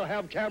Boutwell, and we'll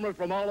have cameras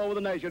from all over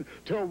the nation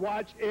to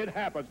watch it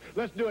happen.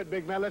 Let's do it,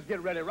 big man. Let's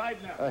get ready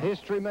right now. A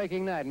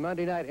history-making night,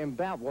 Monday night in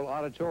Boutwell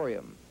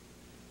Auditorium.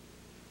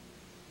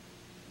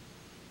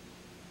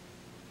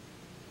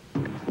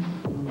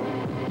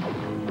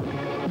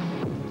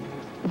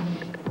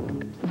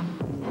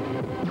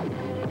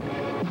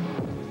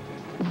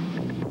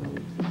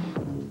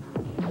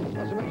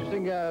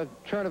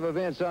 Turn of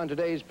events on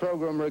today's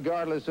program.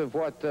 Regardless of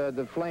what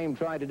the Flame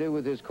tried to do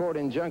with his court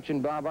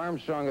injunction, Bob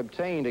Armstrong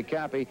obtained a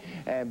copy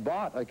and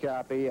bought a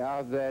copy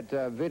of that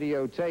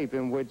videotape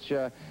in which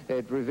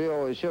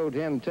it showed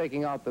him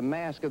taking off the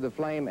mask of the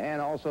Flame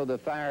and also the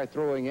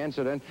fire-throwing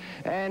incident.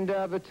 And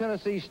the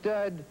Tennessee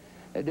Stud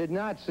did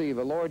not see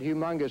the Lord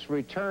Humongous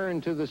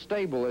return to the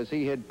stable as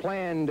he had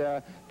planned,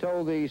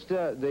 told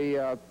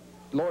the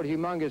Lord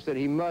Humongous that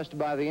he must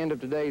by the end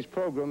of today's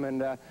program,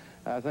 and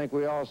I think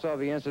we all saw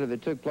the incident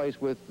that took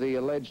place with the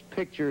alleged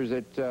pictures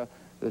that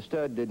the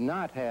Stud did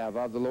not have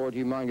of the Lord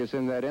Humongous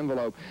in that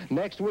envelope.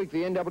 Next week,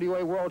 the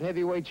NWA World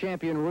Heavyweight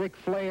Champion Ric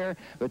Flair,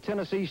 the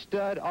Tennessee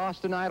Stud,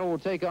 Austin Idol, will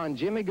take on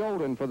Jimmy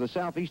Golden for the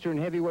Southeastern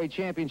Heavyweight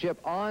Championship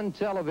on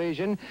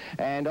television,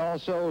 and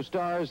also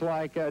stars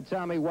like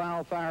Tommy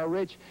Wildfire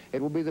Rich.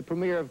 It will be the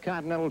premiere of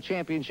Continental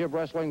Championship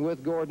Wrestling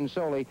with Gordon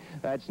Soley.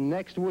 That's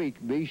next week.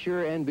 Be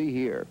sure and be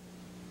here.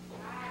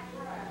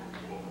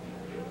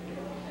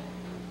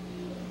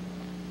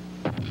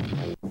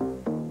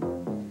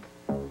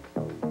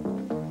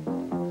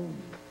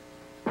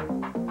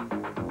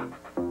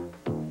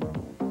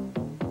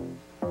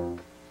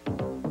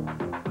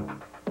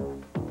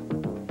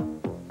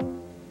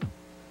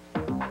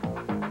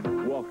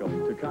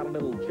 Welcome to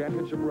Continental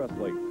Championship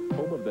Wrestling,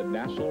 home of the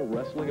National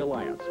Wrestling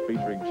Alliance,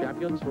 featuring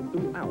champions from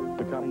throughout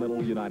the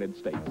continental United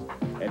States.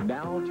 And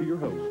now to your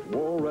host,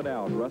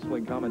 world-renowned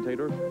wrestling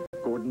commentator,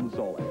 Gordon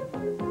Soley.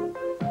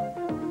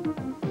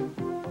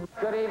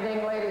 Good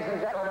evening, ladies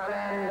and gentlemen,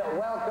 and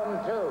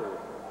welcome to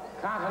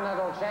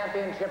Continental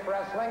Championship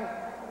Wrestling.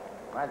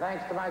 My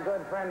thanks to my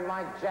good friend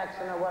Mike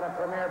Jackson, and what a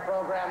premier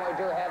program we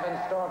do have in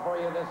store for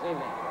you this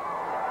evening.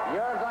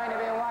 You're going to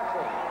be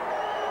watching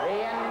the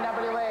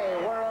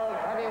NWA World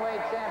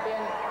Heavyweight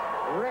Champion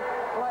Ric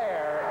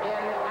Flair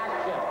in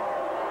action.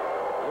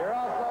 You're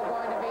also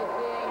going to be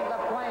seeing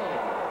the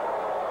Flame.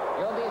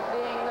 You'll be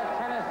seeing the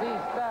Tennessee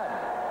Stud.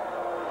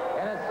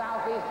 In a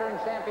Southeastern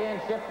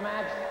Championship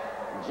match,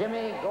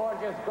 Jimmy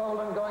Gorgeous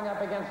Golden going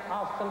up against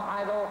Austin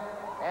Idol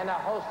and a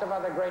host of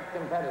other great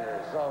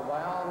competitors. So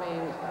by all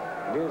means,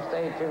 do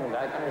stay tuned.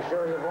 I can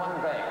assure you of one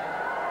thing.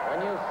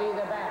 When you see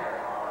the banner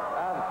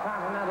of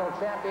Continental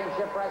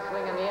Championship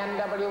Wrestling in the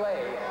NWA,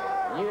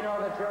 you know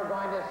that you're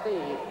going to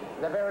see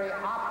the very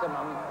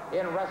optimum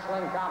in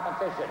wrestling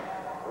competition.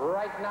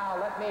 Right now,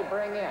 let me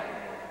bring in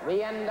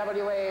the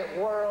NWA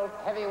World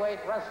Heavyweight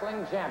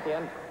Wrestling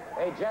Champion,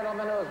 a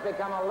gentleman who has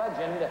become a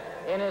legend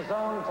in his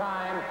own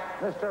time,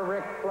 Mr.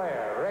 Ric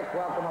Flair. Rick,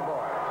 welcome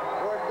aboard.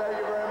 George, thank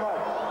you very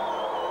much.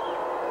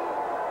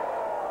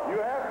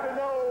 You have to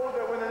know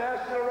that when the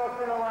National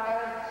Wrestling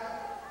Alliance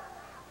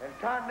and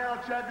Continental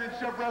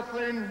Championship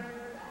Wrestling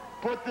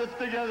put this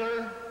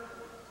together,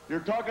 you're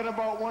talking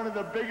about one of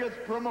the biggest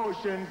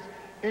promotions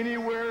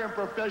anywhere in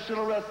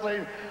professional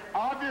wrestling.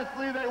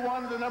 Obviously, they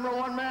wanted the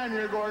 #1 man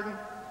here, Gordon.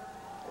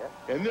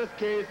 Yep. In this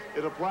case,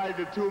 it applied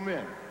to 2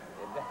 men.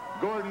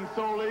 Gordon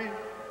Soley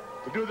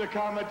to do the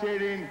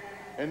commentating,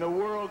 and the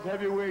world's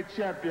heavyweight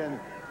champion,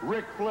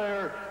 Ric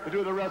Flair, to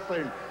do the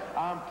wrestling.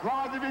 I'm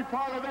proud to be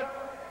part of it.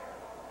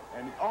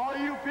 And all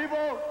you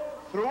people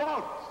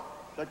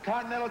throughout the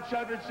Continental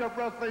Championship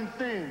Wrestling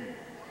scene,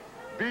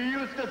 be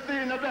used to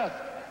seeing the best,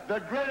 the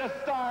greatest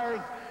stars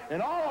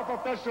in all of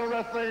professional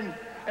wrestling,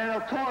 and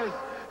of course,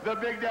 the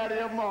big daddy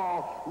of them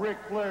all, Ric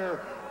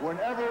Flair,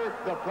 whenever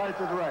the price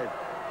is right.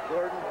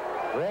 Gordon.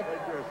 Rick.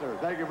 Thank you, sir.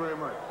 Thank you very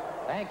much.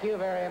 Thank you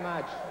very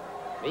much.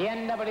 The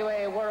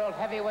NWA World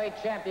Heavyweight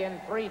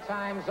Champion 3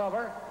 times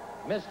over,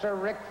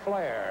 Mr. Ric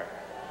Flair.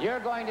 You're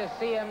going to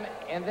see him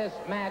in this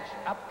match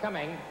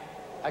upcoming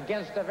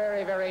against a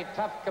very, very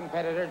tough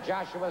competitor,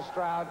 Joshua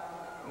Stroud.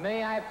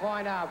 May I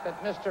point out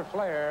that Mr.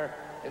 Flair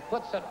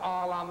puts it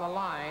all on the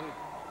line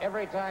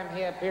every time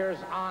he appears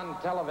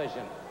on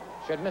television.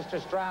 Should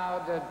Mr.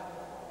 Stroud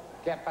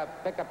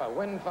pick up a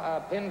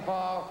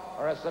pinfall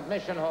or a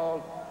submission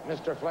hold,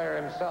 Mr.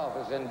 Flair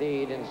himself is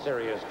indeed in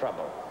serious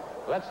trouble.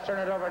 Let's turn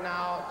it over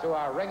now to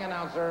our ring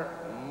announcer,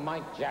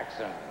 Mike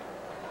Jackson.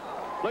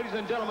 Ladies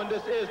and gentlemen,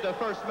 this is the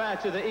first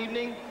match of the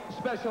evening.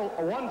 Special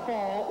 1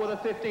 fall with a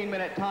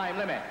 15-minute time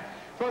limit.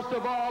 First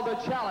of all, the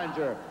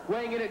challenger,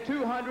 weighing in at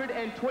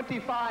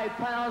 225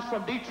 pounds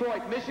from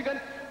Detroit, Michigan.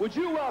 Would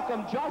you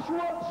welcome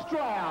Joshua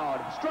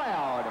Stroud?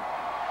 Stroud.